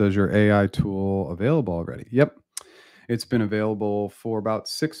 Gabriel. Does your AI tool available already? Yep. It's been available for about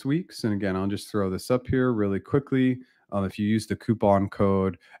 6 weeks. And again, I'll just throw this up here really quickly. If you use the coupon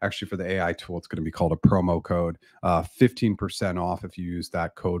code, actually for the AI tool, it's going to be called a promo code, 15% off if you use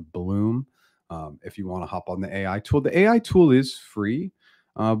that code Bloom. If you want to hop on the AI tool, the AI tool is free,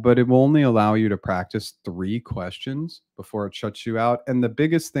 but it will only allow you to practice 3 questions before it shuts you out. And the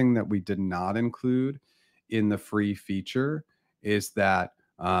biggest thing that we did not include in the free feature is that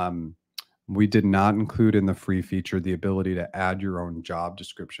we did not include in the free feature the ability to add your own job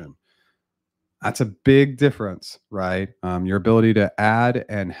description. That's a big difference, right? Your ability to add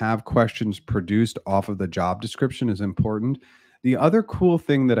and have questions produced off of the job description is important. The other cool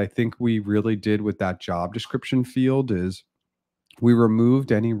thing that I think we really did with that job description field is we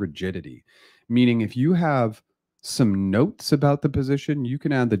removed any rigidity, meaning if you have some notes about the position, you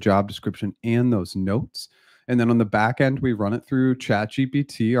can add the job description and those notes. And then on the back end, we run it through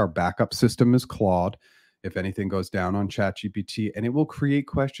ChatGPT. Our backup system is Claude. If anything goes down on ChatGPT, and it will create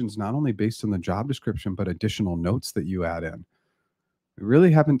questions not only based on the job description, but additional notes that you add in. We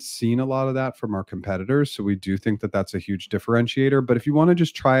really haven't seen a lot of that from our competitors. So we do think that that's a huge differentiator. But if you want to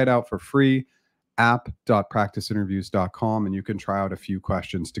just try it out for free, app.practiceinterviews.com, and you can try out a few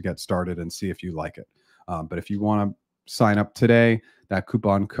questions to get started and see if you like it. But if you want to sign up today, that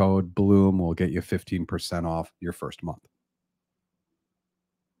coupon code Bloom will get you 15% off your first month.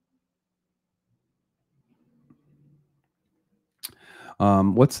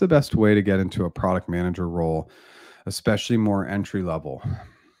 What's the best way to get into a product manager role, especially more entry level?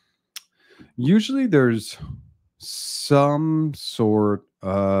 Usually there's some sort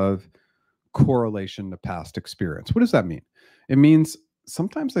of correlation to past experience. What does that mean? It means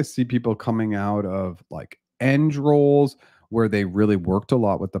sometimes I see people coming out of like end roles where they really worked a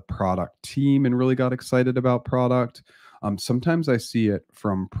lot with the product team and really got excited about product. Sometimes I see it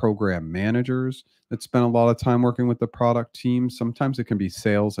from program managers that spend a lot of time working with the product team. Sometimes it can be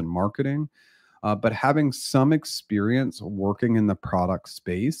sales and marketing. But having some experience working in the product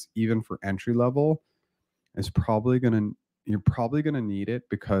space, even for entry level, is probably going to you're probably going to need it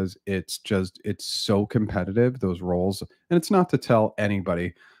because it's so competitive, those roles. And it's not to tell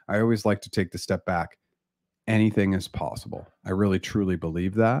anybody. I always like to take the step back. Anything is possible. I really truly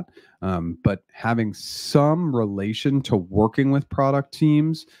believe that. But having some relation to working with product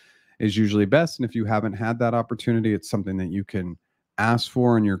teams is usually best. And if you haven't had that opportunity, it's something that you can ask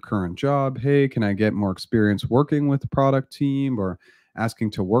for in your current job. Hey, can I get more experience working with the product team, or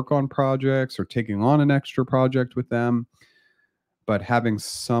asking to work on projects, or taking on an extra project with them? But having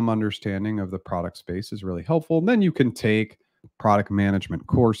some understanding of the product space is really helpful. And then you can take product management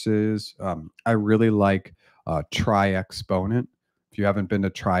courses. I really like Try Exponent. If you haven't been to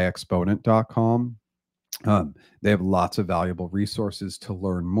tryexponent.com, they have lots of valuable resources to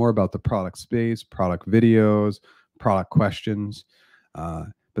learn more about the product space, product videos, product questions. Uh,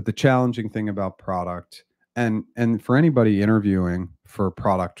 but the challenging thing about product, and for anybody interviewing for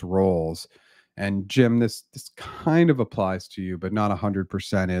product roles, and Jim, this kind of applies to you, but not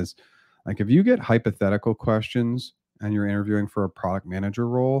 100%, is like if you get hypothetical questions and you're interviewing for a product manager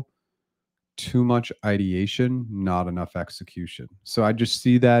role, too much ideation, not enough execution. So I just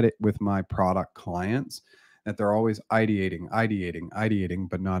see that with my product clients, that they're always ideating,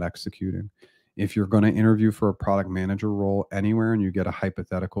 but not executing. If you're going to interview for a product manager role anywhere and you get a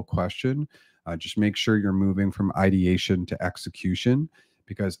hypothetical question, just make sure you're moving from ideation to execution,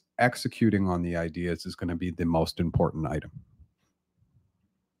 because executing on the ideas is going to be the most important item.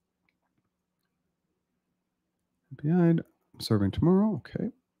 Behind, serving tomorrow. Okay.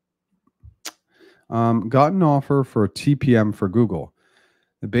 Got an offer for a TPM for Google.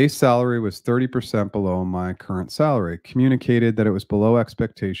 The base salary was 30% below my current salary. Communicated that it was below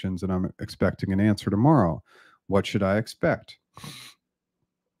expectations and I'm expecting an answer tomorrow. What should I expect?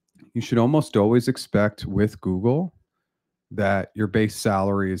 You should almost always expect with Google that your base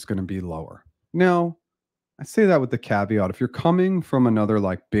salary is going to be lower. Now, I say that with the caveat. If you're coming from another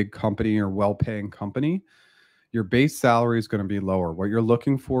like big company or well-paying company, your base salary is going to be lower. What you're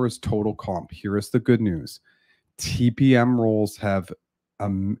looking for is total comp. Here is the good news. TPM roles have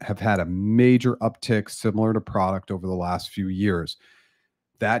had a major uptick similar to product over the last few years.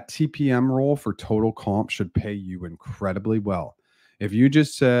 That TPM role for total comp should pay you incredibly well. If you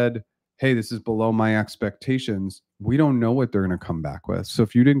just said, hey, this is below my expectations, we don't know what they're going to come back with. So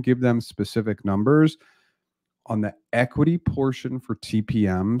if you didn't give them specific numbers on the equity portion for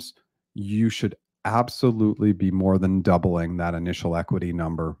TPMs, you should absolutely be more than doubling that initial equity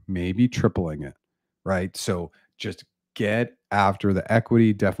number, maybe tripling it, right? So just get after the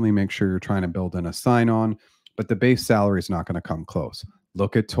equity. Definitely make sure you're trying to build in a sign on, but the base salary is not going to come close.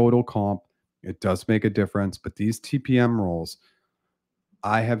 Look at total comp. It does make a difference, but these TPM roles,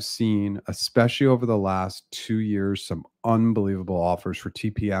 I have seen, especially over the last 2 years, some unbelievable offers for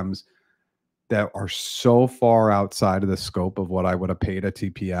TPMs that are so far outside of the scope of what I would have paid a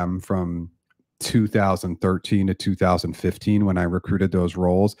TPM from 2013 to 2015 when I recruited those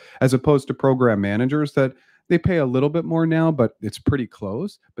roles, as opposed to program managers that they pay a little bit more now, but it's pretty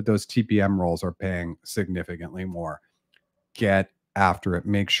close. But those TPM roles are paying significantly more. Get after it.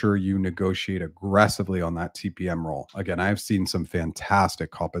 Make sure you negotiate aggressively on that TPM role. Again, I've seen some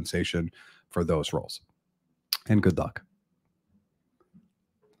fantastic compensation for those roles. And good luck.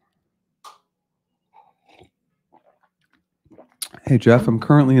 Hey, Jeff, I'm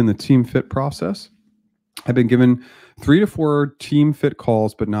currently in the team fit process. I've been given 3 to 4 team fit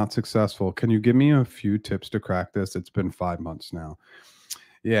calls, but not successful. Can you give me a few tips to crack this? It's been 5 months now.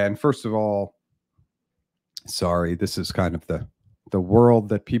 Yeah. And first of all, sorry, this is kind of the world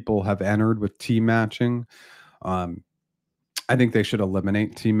that people have entered with team matching. I think they should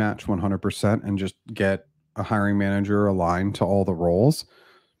eliminate team match 100% and just get a hiring manager aligned to all the roles.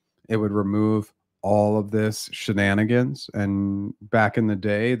 It would remove all of this shenanigans. And back in the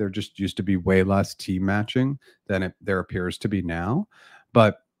day, there just used to be way less team matching than there appears to be now.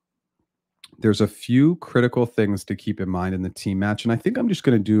 But there's a few critical things to keep in mind in the team match. And I think I'm just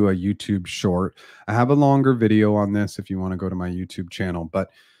going to do a YouTube short. I have a longer video on this if you want to go to my YouTube channel,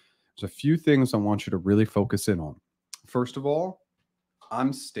 but there's a few things I want you to really focus in on. First of all,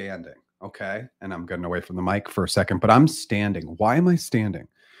 I'm standing, okay? And I'm getting away from the mic for a second, but I'm standing. Why am I standing?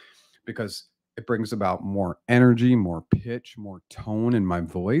 Because it brings about more energy, more pitch, more tone in my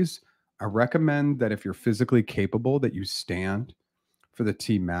voice. I recommend that if you're physically capable, that you stand for the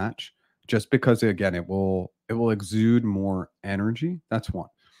team match, just because again it will exude more energy. That's one.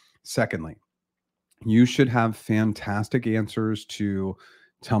 Secondly, you should have fantastic answers to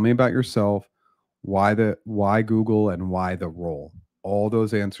tell me about yourself, why Google, and why the role. All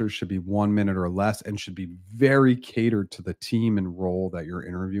those answers should be 1 minute or less and should be very catered to the team and role that you're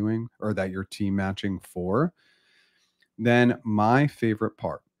interviewing or that you're team matching for. Then my favorite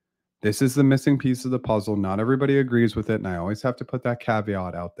part. This is the missing piece of the puzzle. Not everybody agrees with it, and I always have to put that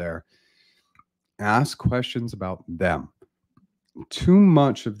caveat out there. Ask questions about them. Too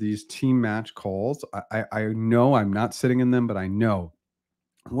much of these team match calls, I know I'm not sitting in them, but I know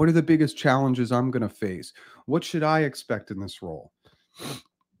what are the biggest challenges I'm going to face? What should I expect in this role?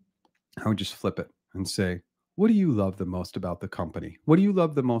 I would just flip it and say, what do you love the most about the company? What do you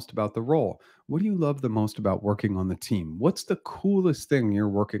love the most about the role? What do you love the most about working on the team? What's the coolest thing you're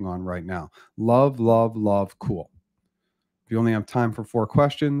working on right now? Love, love, love, cool. If you only have time for 4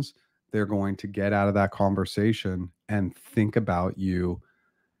 questions, they're going to get out of that conversation and think about you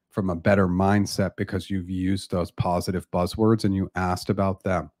from a better mindset because you've used those positive buzzwords and you asked about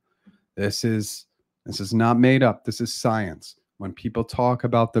them. This is not made up. This is science. When people talk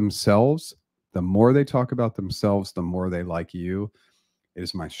about themselves, the more they talk about themselves, the more they like you. It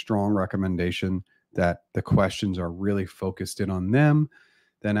is my strong recommendation that the questions are really focused in on them.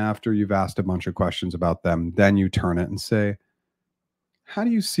 Then after you've asked a bunch of questions about them, then you turn it and say, how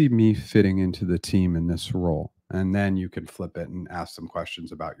do you see me fitting into the team in this role? And then you can flip it and ask some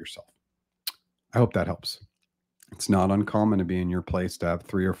questions about yourself. I hope that helps. It's not uncommon to be in your place to have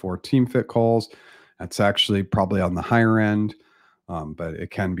 3 or 4 team fit calls. That's actually probably on the higher end, but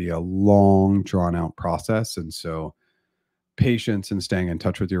it can be a long, drawn out process. And so patience and staying in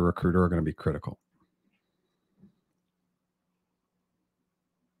touch with your recruiter are going to be critical.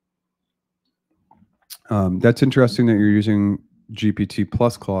 That's interesting that you're using GPT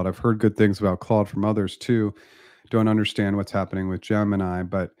plus Claude. I've heard good things about Claude from others too. Don't understand what's happening with Gemini,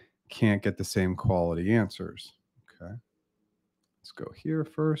 but can't get the same quality answers. Okay. Let's go here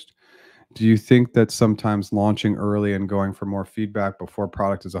first. Do you think that sometimes launching early and going for more feedback before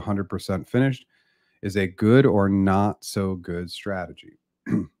product is 100% finished is a good or not so good strategy?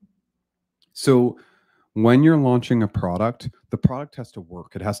 So when you're launching a product, the product has to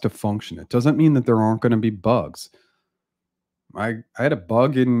work. It has to function. It doesn't mean that there aren't going to be bugs. I had a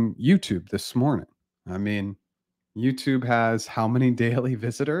bug in YouTube this morning. I mean, YouTube has how many daily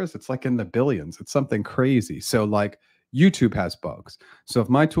visitors? It's like in the billions. It's something crazy. So like YouTube has bugs. So if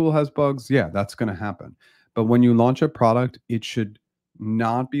my tool has bugs, yeah, that's going to happen. But when you launch a product, it should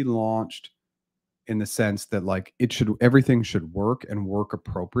not be launched in the sense that like everything should work and work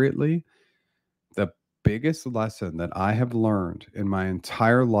appropriately. The biggest lesson that I have learned in my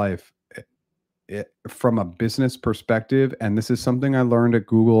entire life from a business perspective, and this is something I learned at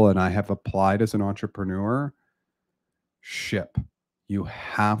Google and I have applied as an entrepreneur, ship. You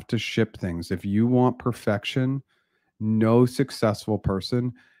have to ship things. If you want perfection, no successful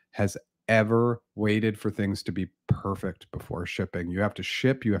person has ever waited for things to be perfect before shipping. You have to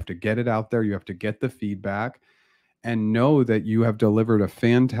ship, you have to get it out there, you have to get the feedback and know that you have delivered a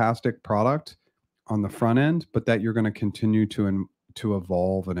fantastic product on the front end, but that you're going to continue to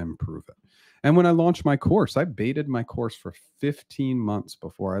evolve and improve it. And when I launched my course, I baited my course for 15 months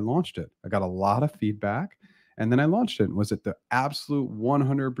before I launched it. I got a lot of feedback and then I launched it. And was it the absolute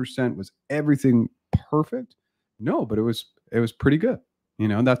 100%? Was everything perfect? No, but it was pretty good. You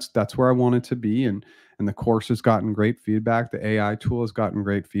know, that's where I wanted to be. And the course has gotten great feedback. The AI tool has gotten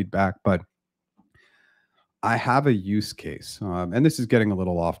great feedback, but I have a use case, and this is getting a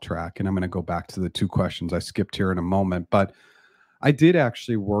little off track, and I'm going to go back to the 2 questions I skipped here in a moment, but I did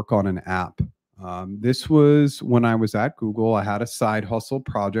actually work on an app. This was when I was at Google. I had a side hustle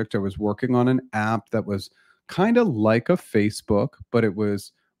project. I was working on an app that was kind of like a Facebook, but it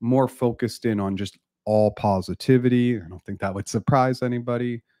was more focused in on just all positivity. I don't think that would surprise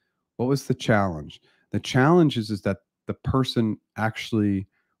anybody. What was the challenge? The challenge is that the person actually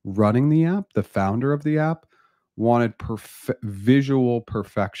running the app, the founder of the app, wanted visual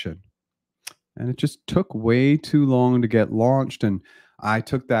perfection. And it just took way too long to get launched. And I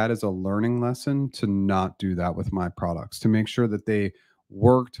took that as a learning lesson to not do that with my products, to make sure that they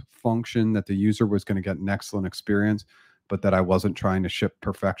worked, functioned, that the user was going to get an excellent experience, but that I wasn't trying to ship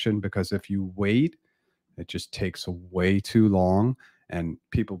perfection. Because if you wait, it just takes way too long and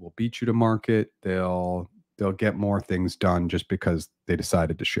people will beat you to market. They'll get more things done just because they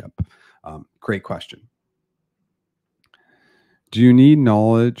decided to ship. Great question. Do you need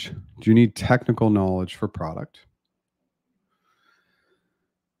knowledge? Do you need technical knowledge for product?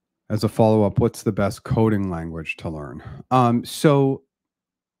 As a follow-up, what's the best coding language to learn? So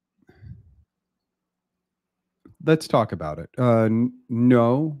let's talk about it.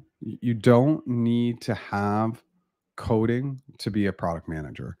 No, you don't need to have coding to be a product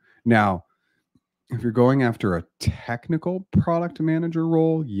manager. Now, if you're going after a technical product manager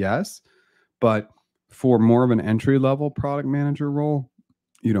role, yes, but for more of an entry level product manager role,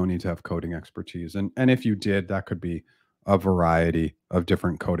 you don't need to have coding expertise. And if you did, that could be a variety of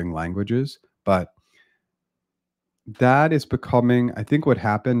different coding languages, but that is becoming, I think what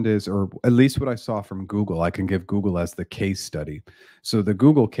happened is, or at least what I saw from Google, I can give Google as the case study. So the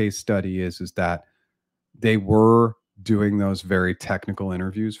Google case study is that they were doing those very technical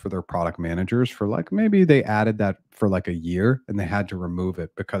interviews for their product managers for like, maybe they added that for like a year and they had to remove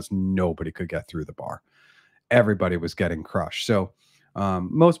it because nobody could get through the bar. Everybody was getting crushed. So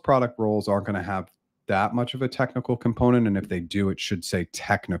most product roles aren't going to have that much of a technical component. And if they do, it should say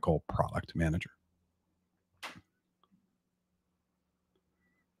technical product manager.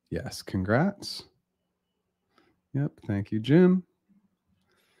 Yes, congrats. Yep, thank you, Jim.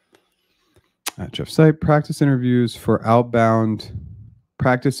 Jeff Sipe, practice interviews for outbound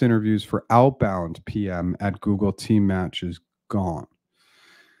PM at Google Team Match is gone.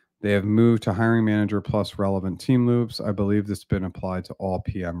 They have moved to hiring manager plus relevant team loops. I believe this has been applied to all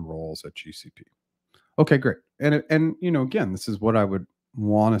PM roles at GCP. Okay, great. And you know, again, this is what I would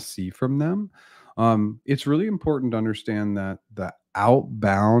want to see from them. It's really important to understand that the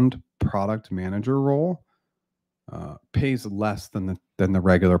outbound product manager role pays less than the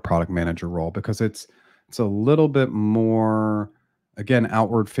regular product manager role because it's a little bit more, again,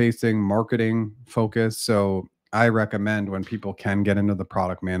 outward facing, marketing focused. So I recommend when people can get into the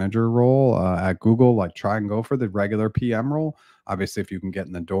product manager role at Google, like try and go for the regular PM role. Obviously, if you can get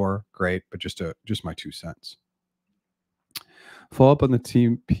in the door, great. But just my 2 cents. Follow up on the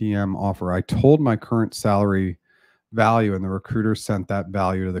team PM offer. I told my current salary value, and the recruiter sent that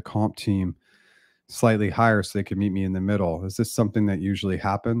value to the comp team slightly higher so they could meet me in the middle. Is this something that usually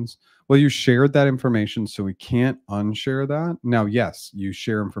happens? Well, you shared that information, so we can't unshare that. Now, yes, you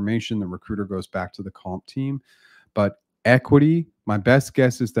share information, the recruiter goes back to the comp team, but equity, my best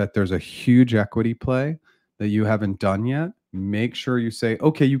guess is that there's a huge equity play that you haven't done yet. Make sure you say,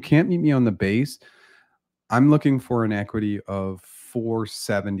 okay, you can't meet me on the base. I'm looking for an equity of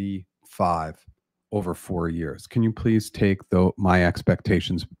 475 over 4 years. Can you please take my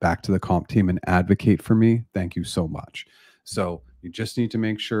expectations back to the comp team and advocate for me? Thank you so much. So you just need to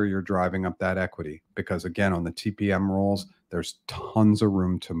make sure you're driving up that equity because, again, on the TPM roles, there's tons of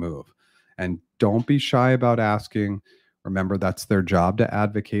room to move. And don't be shy about asking. Remember, that's their job to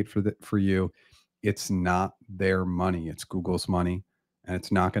advocate for you. It's not their money. It's Google's money, and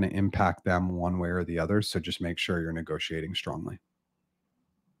it's not going to impact them one way or the other. So just make sure you're negotiating strongly.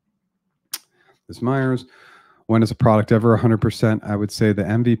 Ms. Myers, when is a product ever 100%? I would say the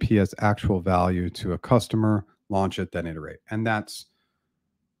MVP has actual value to a customer, launch it, then iterate. And that's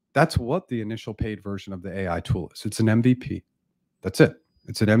what the initial paid version of the AI tool is. It's an MVP. That's it.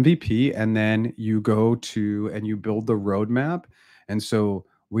 It's an MVP. And then you go to and you build the roadmap. And so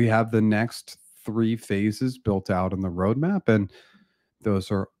we have the next 3 phases built out in the roadmap. And those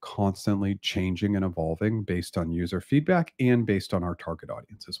are constantly changing and evolving based on user feedback and based on our target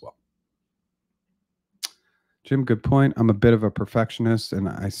audience as well. Jim, good point. I'm a bit of a perfectionist and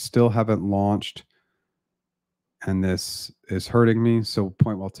I still haven't launched, and this is hurting me. So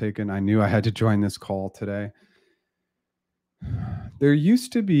point well taken. I knew I had to join this call today. There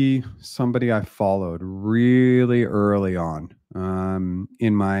used to be somebody I followed really early on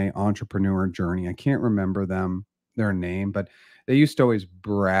in my entrepreneur journey. I can't remember their name, but they used to always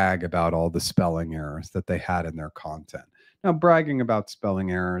brag about all the spelling errors that they had in their content. Now, bragging about spelling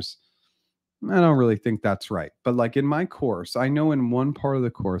errors, I don't really think that's right. But like in my course, I know in one part of the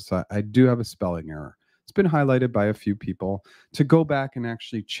course, I do have a spelling error. It's been highlighted by a few people. To go back and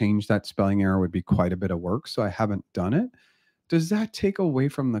actually change that spelling error would be quite a bit of work. So I haven't done it. Does that take away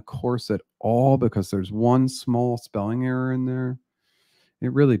from the course at all because there's one small spelling error in there?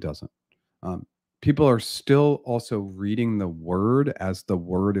 It really doesn't. People are still also reading the word as the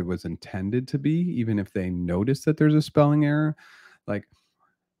word it was intended to be, even if they notice that there's a spelling error. Like,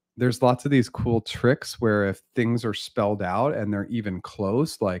 there's lots of these cool tricks where if things are spelled out and they're even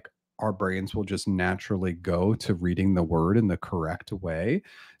close, like our brains will just naturally go to reading the word in the correct way.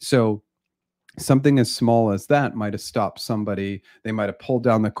 So something as small as that might have stopped somebody. They might have pulled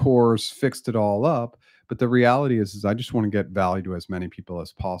down the course, fixed it all up. But the reality is I just want to get value to as many people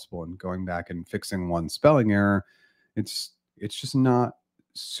as possible. And going back and fixing one spelling error, it's just not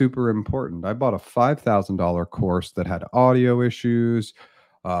super important. I bought a $5,000 course that had audio issues,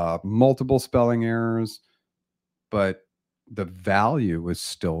 multiple spelling errors, but the value was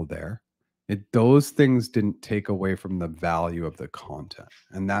still there. Those things didn't take away from the value of the content.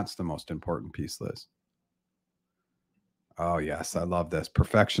 And that's the most important piece, Liz. Oh, yes. I love this.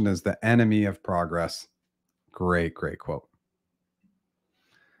 Perfection is the enemy of progress. Great, great quote.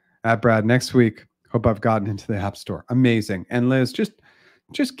 Brad, next week, hope I've gotten into the App Store. Amazing. And Liz, just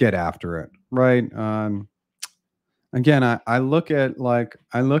get after it, right? Again, I look at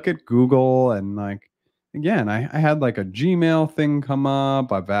Google and again, I had like a Gmail thing come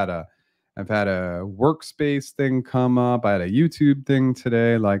up. I've had a workspace thing come up. I had a YouTube thing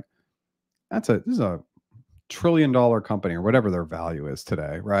today. Like this is a $1 trillion company or whatever their value is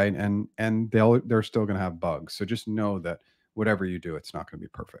today, right? And they're still going to have bugs. So just know that whatever you do, it's not going to be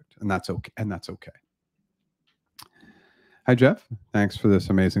perfect, and that's okay. And that's okay. Hi, Jeff. Thanks for this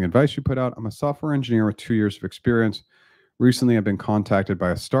amazing advice you put out. I'm a software engineer with 2 years of experience. Recently, I've been contacted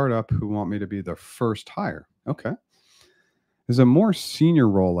by a startup who want me to be their first hire. Okay. There's a more senior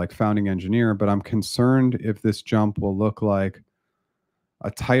role like founding engineer, but I'm concerned if this jump will look like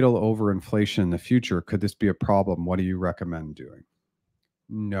a title over inflation in the future. Could this be a problem? What do you recommend doing?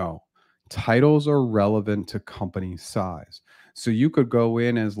 No. Titles are relevant to company size. So you could go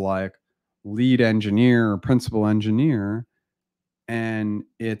in as like lead engineer or principal engineer, and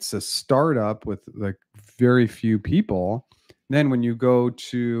it's a startup with like very few people. Then when you go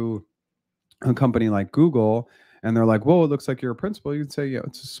to a company like Google and they're like, whoa, it looks like you're a principal, you can say, yeah,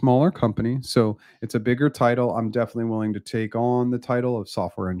 it's a smaller company. So it's a bigger title. I'm definitely willing to take on the title of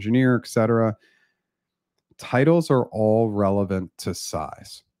software engineer, etc. Titles are all relevant to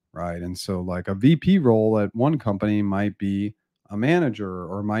size, right? And so like a VP role at one company might be a manager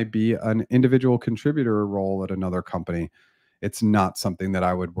or might be an individual contributor role at another company. It's not something that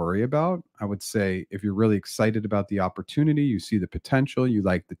I would worry about. I would say if you're really excited about the opportunity, you see the potential, you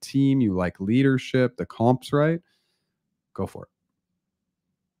like the team, you like leadership, the comp's right, go for it.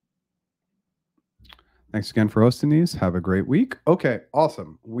 Thanks again for hosting these. Have a great week. Okay,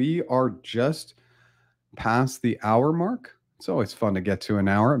 awesome. We are just past the hour mark. It's always fun to get to an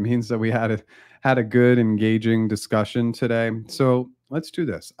hour. It means that we had a good, engaging discussion today. So let's do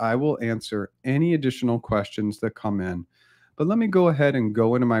this. I will answer any additional questions that come in. But let me go ahead and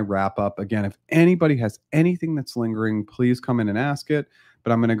go into my wrap up. Again, if anybody has anything that's lingering, please come in and ask it.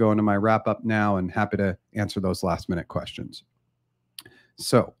 But I'm going to go into my wrap up now and happy to answer those last minute questions.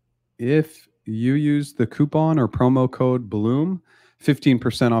 So if you use the coupon or promo code Bloom,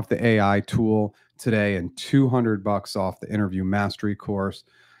 15% off the AI tool today and $200 off the interview mastery course.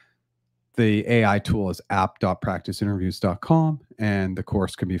 The AI tool is app.practiceinterviews.com and the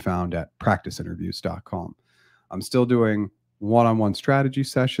course can be found at practiceinterviews.com. I'm still doing one-on-one strategy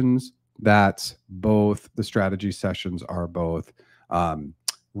sessions. That's both, the strategy sessions are both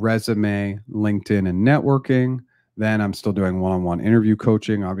resume, LinkedIn, and networking. Then I'm still doing one-on-one interview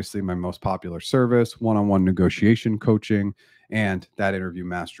coaching, obviously my most popular service, one-on-one negotiation coaching, and that interview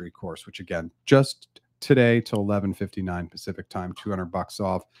mastery course, which again, just today till 11:59 Pacific time, $200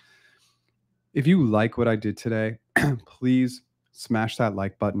 off. If you like what I did today, please smash that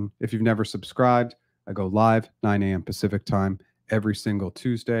like button. If you've never subscribed, I go live 9 a.m. Pacific time every single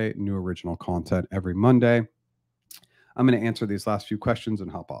Tuesday, new original content every Monday. I'm going to answer these last few questions and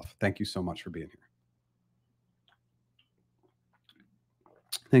hop off. Thank you so much for being here.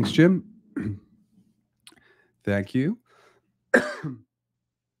 Thanks, Jim. Thank you.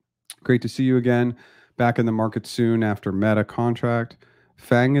 Great to see you again. Back in the market soon after Meta contract.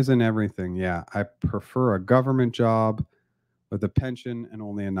 FANG isn't everything. Yeah, I prefer a government job with a pension and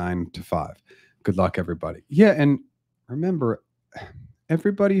only a 9 to 5. Good luck, everybody. Yeah, and remember,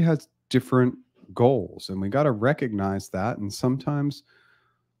 everybody has different goals, and we got to recognize that. And sometimes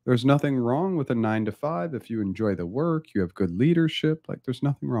there's nothing wrong with a 9 to 5 if you enjoy the work, you have good leadership. Like, there's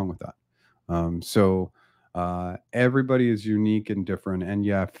nothing wrong with that. So everybody is unique and different. And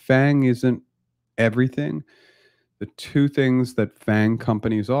yeah, FANG isn't everything. The two things that FANG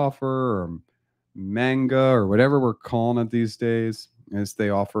companies offer, or manga, or whatever we're calling it these days, is they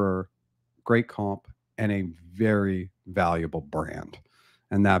offer great comp and a very valuable brand.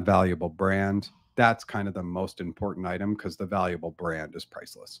 And that valuable brand, that's kind of the most important item because the valuable brand is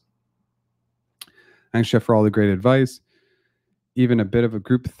priceless. Thanks, Jeff, for all the great advice. Even a bit of a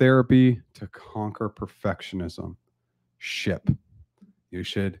group therapy to conquer perfectionism. Ship. You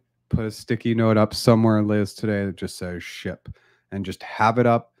should put a sticky note up somewhere, Liz, today that just says ship, and just have it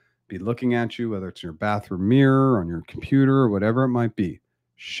up, be looking at you, whether it's in your bathroom mirror, on your computer, or whatever it might be.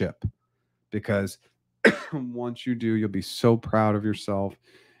 Ship. Because once you do, you'll be so proud of yourself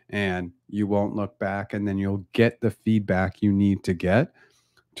and you won't look back, and then you'll get the feedback you need to get.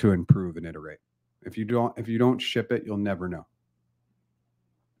 to improve and iterate. If you don't ship it, you'll never know.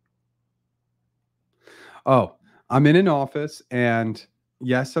 Oh, I'm in an office, and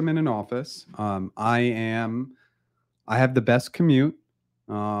yes, I'm in an office. I have the best commute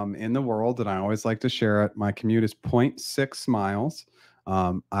in the world, and I always like to share it. My commute is 0.6 miles.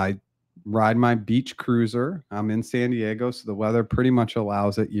 I ride my beach cruiser. I'm in San Diego, so the weather pretty much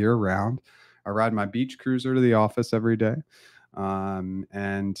allows it year round. I ride my beach cruiser to the office every day,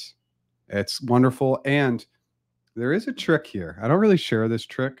 and it's wonderful. And there is a trick here. I don't really share this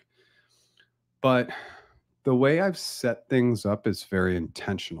trick, but the way I've set things up is very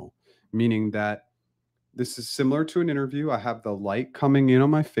intentional, meaning that this is similar to an interview. I have the light coming in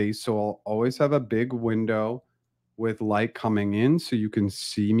on my face, so I'll always have a big window with light coming in so you can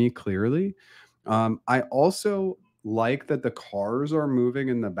see me clearly. I also like that the cars are moving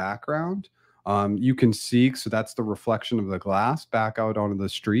in the background. You can see, so that's the reflection of the glass back out onto the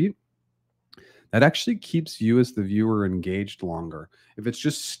street. That actually keeps you as the viewer engaged longer. If it's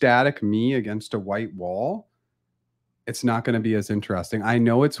just static me against a white wall, it's not going to be as interesting. I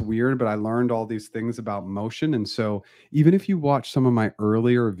know it's weird, but I learned all these things about motion. And so even if you watch some of my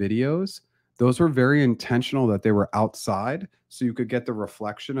earlier videos, those were very intentional that they were outside so you could get the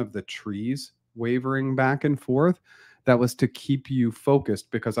reflection of the trees wavering back and forth. That was to keep you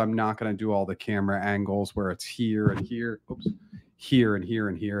focused because I'm not going to do all the camera angles where it's here and here, oops, here and here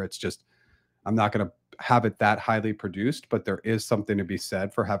and here. It's just, I'm not going to have it that highly produced, but there is something to be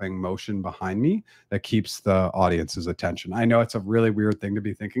said for having motion behind me that keeps the audience's attention. I know it's a really weird thing to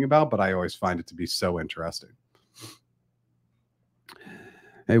be thinking about, but I always find it to be so interesting.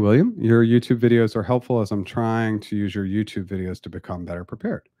 Hey, William, your YouTube videos are helpful as I'm trying to use your YouTube videos to become better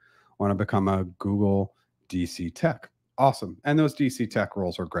prepared. Want to become a Google DC Tech. Awesome. And those DC Tech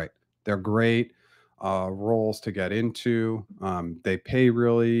roles are great. They're great roles to get into. They pay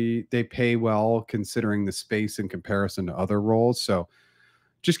well considering the space in comparison to other roles. So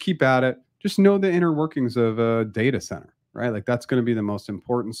just keep at it. Just know the inner workings of a data center, right? Like that's going to be the most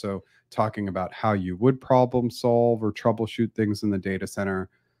important. So talking about how you would problem solve or troubleshoot things in the data center,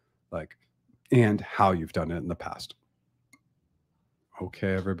 like, and how you've done it in the past.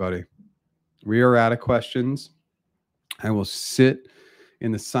 Okay, everybody. We are out of questions. I will sit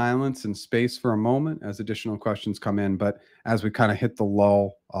in the silence and space for a moment as additional questions come in. But as we kind of hit the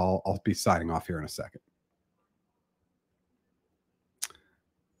lull, I'll be signing off here in a second.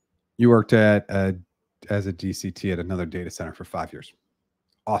 You worked as a DCT at another data center for 5 years.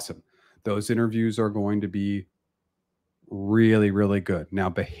 Awesome. Those interviews are going to be really, really good. Now,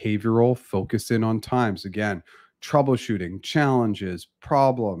 behavioral, focus in on times. Again, troubleshooting, challenges,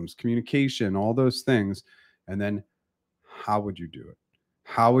 problems, communication, all those things. And then how would you do it?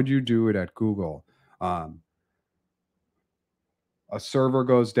 How would you do it at Google? A server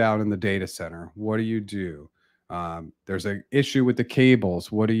goes down in the data center. What do you do? There's an issue with the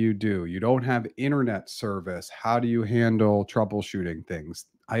cables. What do? You don't have internet service. How do you handle troubleshooting things?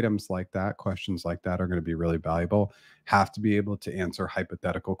 Items like that, questions like that are going to be really valuable. Have to be able to answer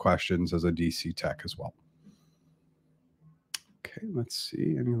hypothetical questions as a DC tech as well. Okay, let's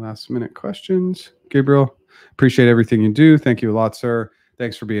see. Any last minute questions? Gabriel, appreciate everything you do. Thank you a lot, sir.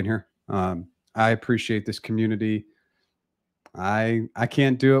 Thanks for being here. I appreciate this community. I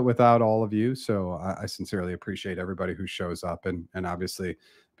can't do it without all of you. So I sincerely appreciate everybody who shows up and obviously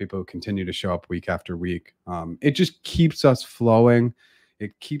people who continue to show up week after week. It just keeps us flowing.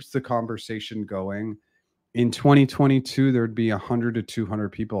 It keeps the conversation going. In 2022, there'd be 100 to 200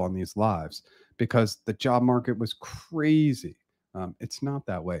 people on these lives because the job market was crazy. It's not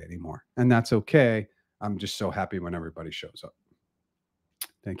that way anymore. And that's okay. I'm just so happy when everybody shows up.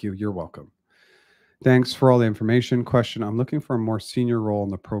 Thank you. You're welcome. Thanks for all the information. Question: I'm looking for a more senior role in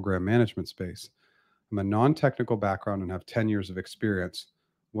the program management space. I'm a non-technical background and have 10 years of experience.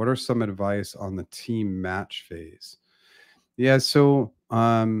 What are some advice on the team match phase? Yeah, so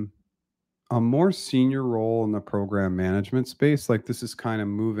a more senior role in the program management space, like this is kind of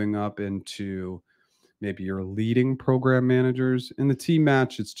moving up into maybe you're leading program managers. In the team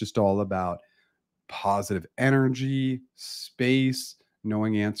match, it's just all about positive energy, space,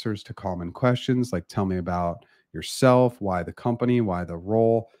 knowing answers to common questions like tell me about yourself, why the company, why the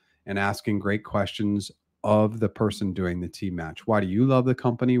role, and asking great questions of the person doing the team match. Why do you love the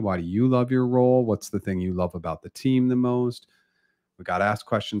company? Why do you love your role? What's the thing you love about the team the most? We got to ask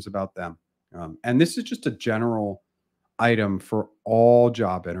questions about them. And this is just a general item for all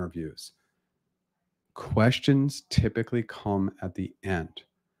job interviews. Questions typically come at the end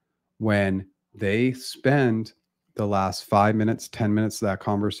when they spend the last 5 minutes, 10 minutes of that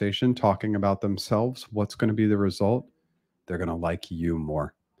conversation talking about themselves. What's going to be the result? They're going to like you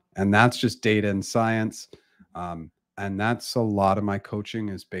more. And that's just data and science. And that's a lot of my coaching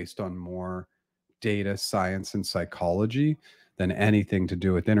is based on more data science and psychology than anything to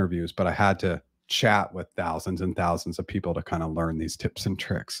do with interviews. But I had to chat with thousands and thousands of people to kind of learn these tips and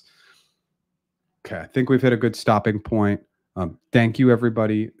tricks. Okay, I think we've hit a good stopping point. Thank you,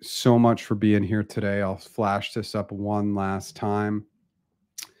 everybody, so much for being here today. I'll flash this up one last time,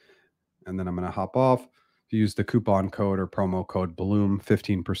 and then I'm going to hop off. Use the coupon code or promo code Bloom,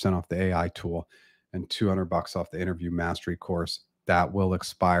 15% off the AI tool and $200 off the interview mastery course. That will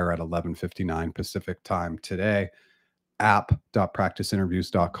expire at 11:59 Pacific time today.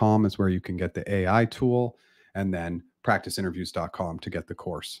 App.practiceinterviews.com is where you can get the AI tool, and then practiceinterviews.com to get the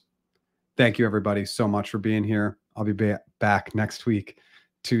course. Thank you, everybody, so much for being here. I'll be back next week,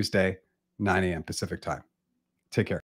 Tuesday, 9 a.m. Pacific time. Take care.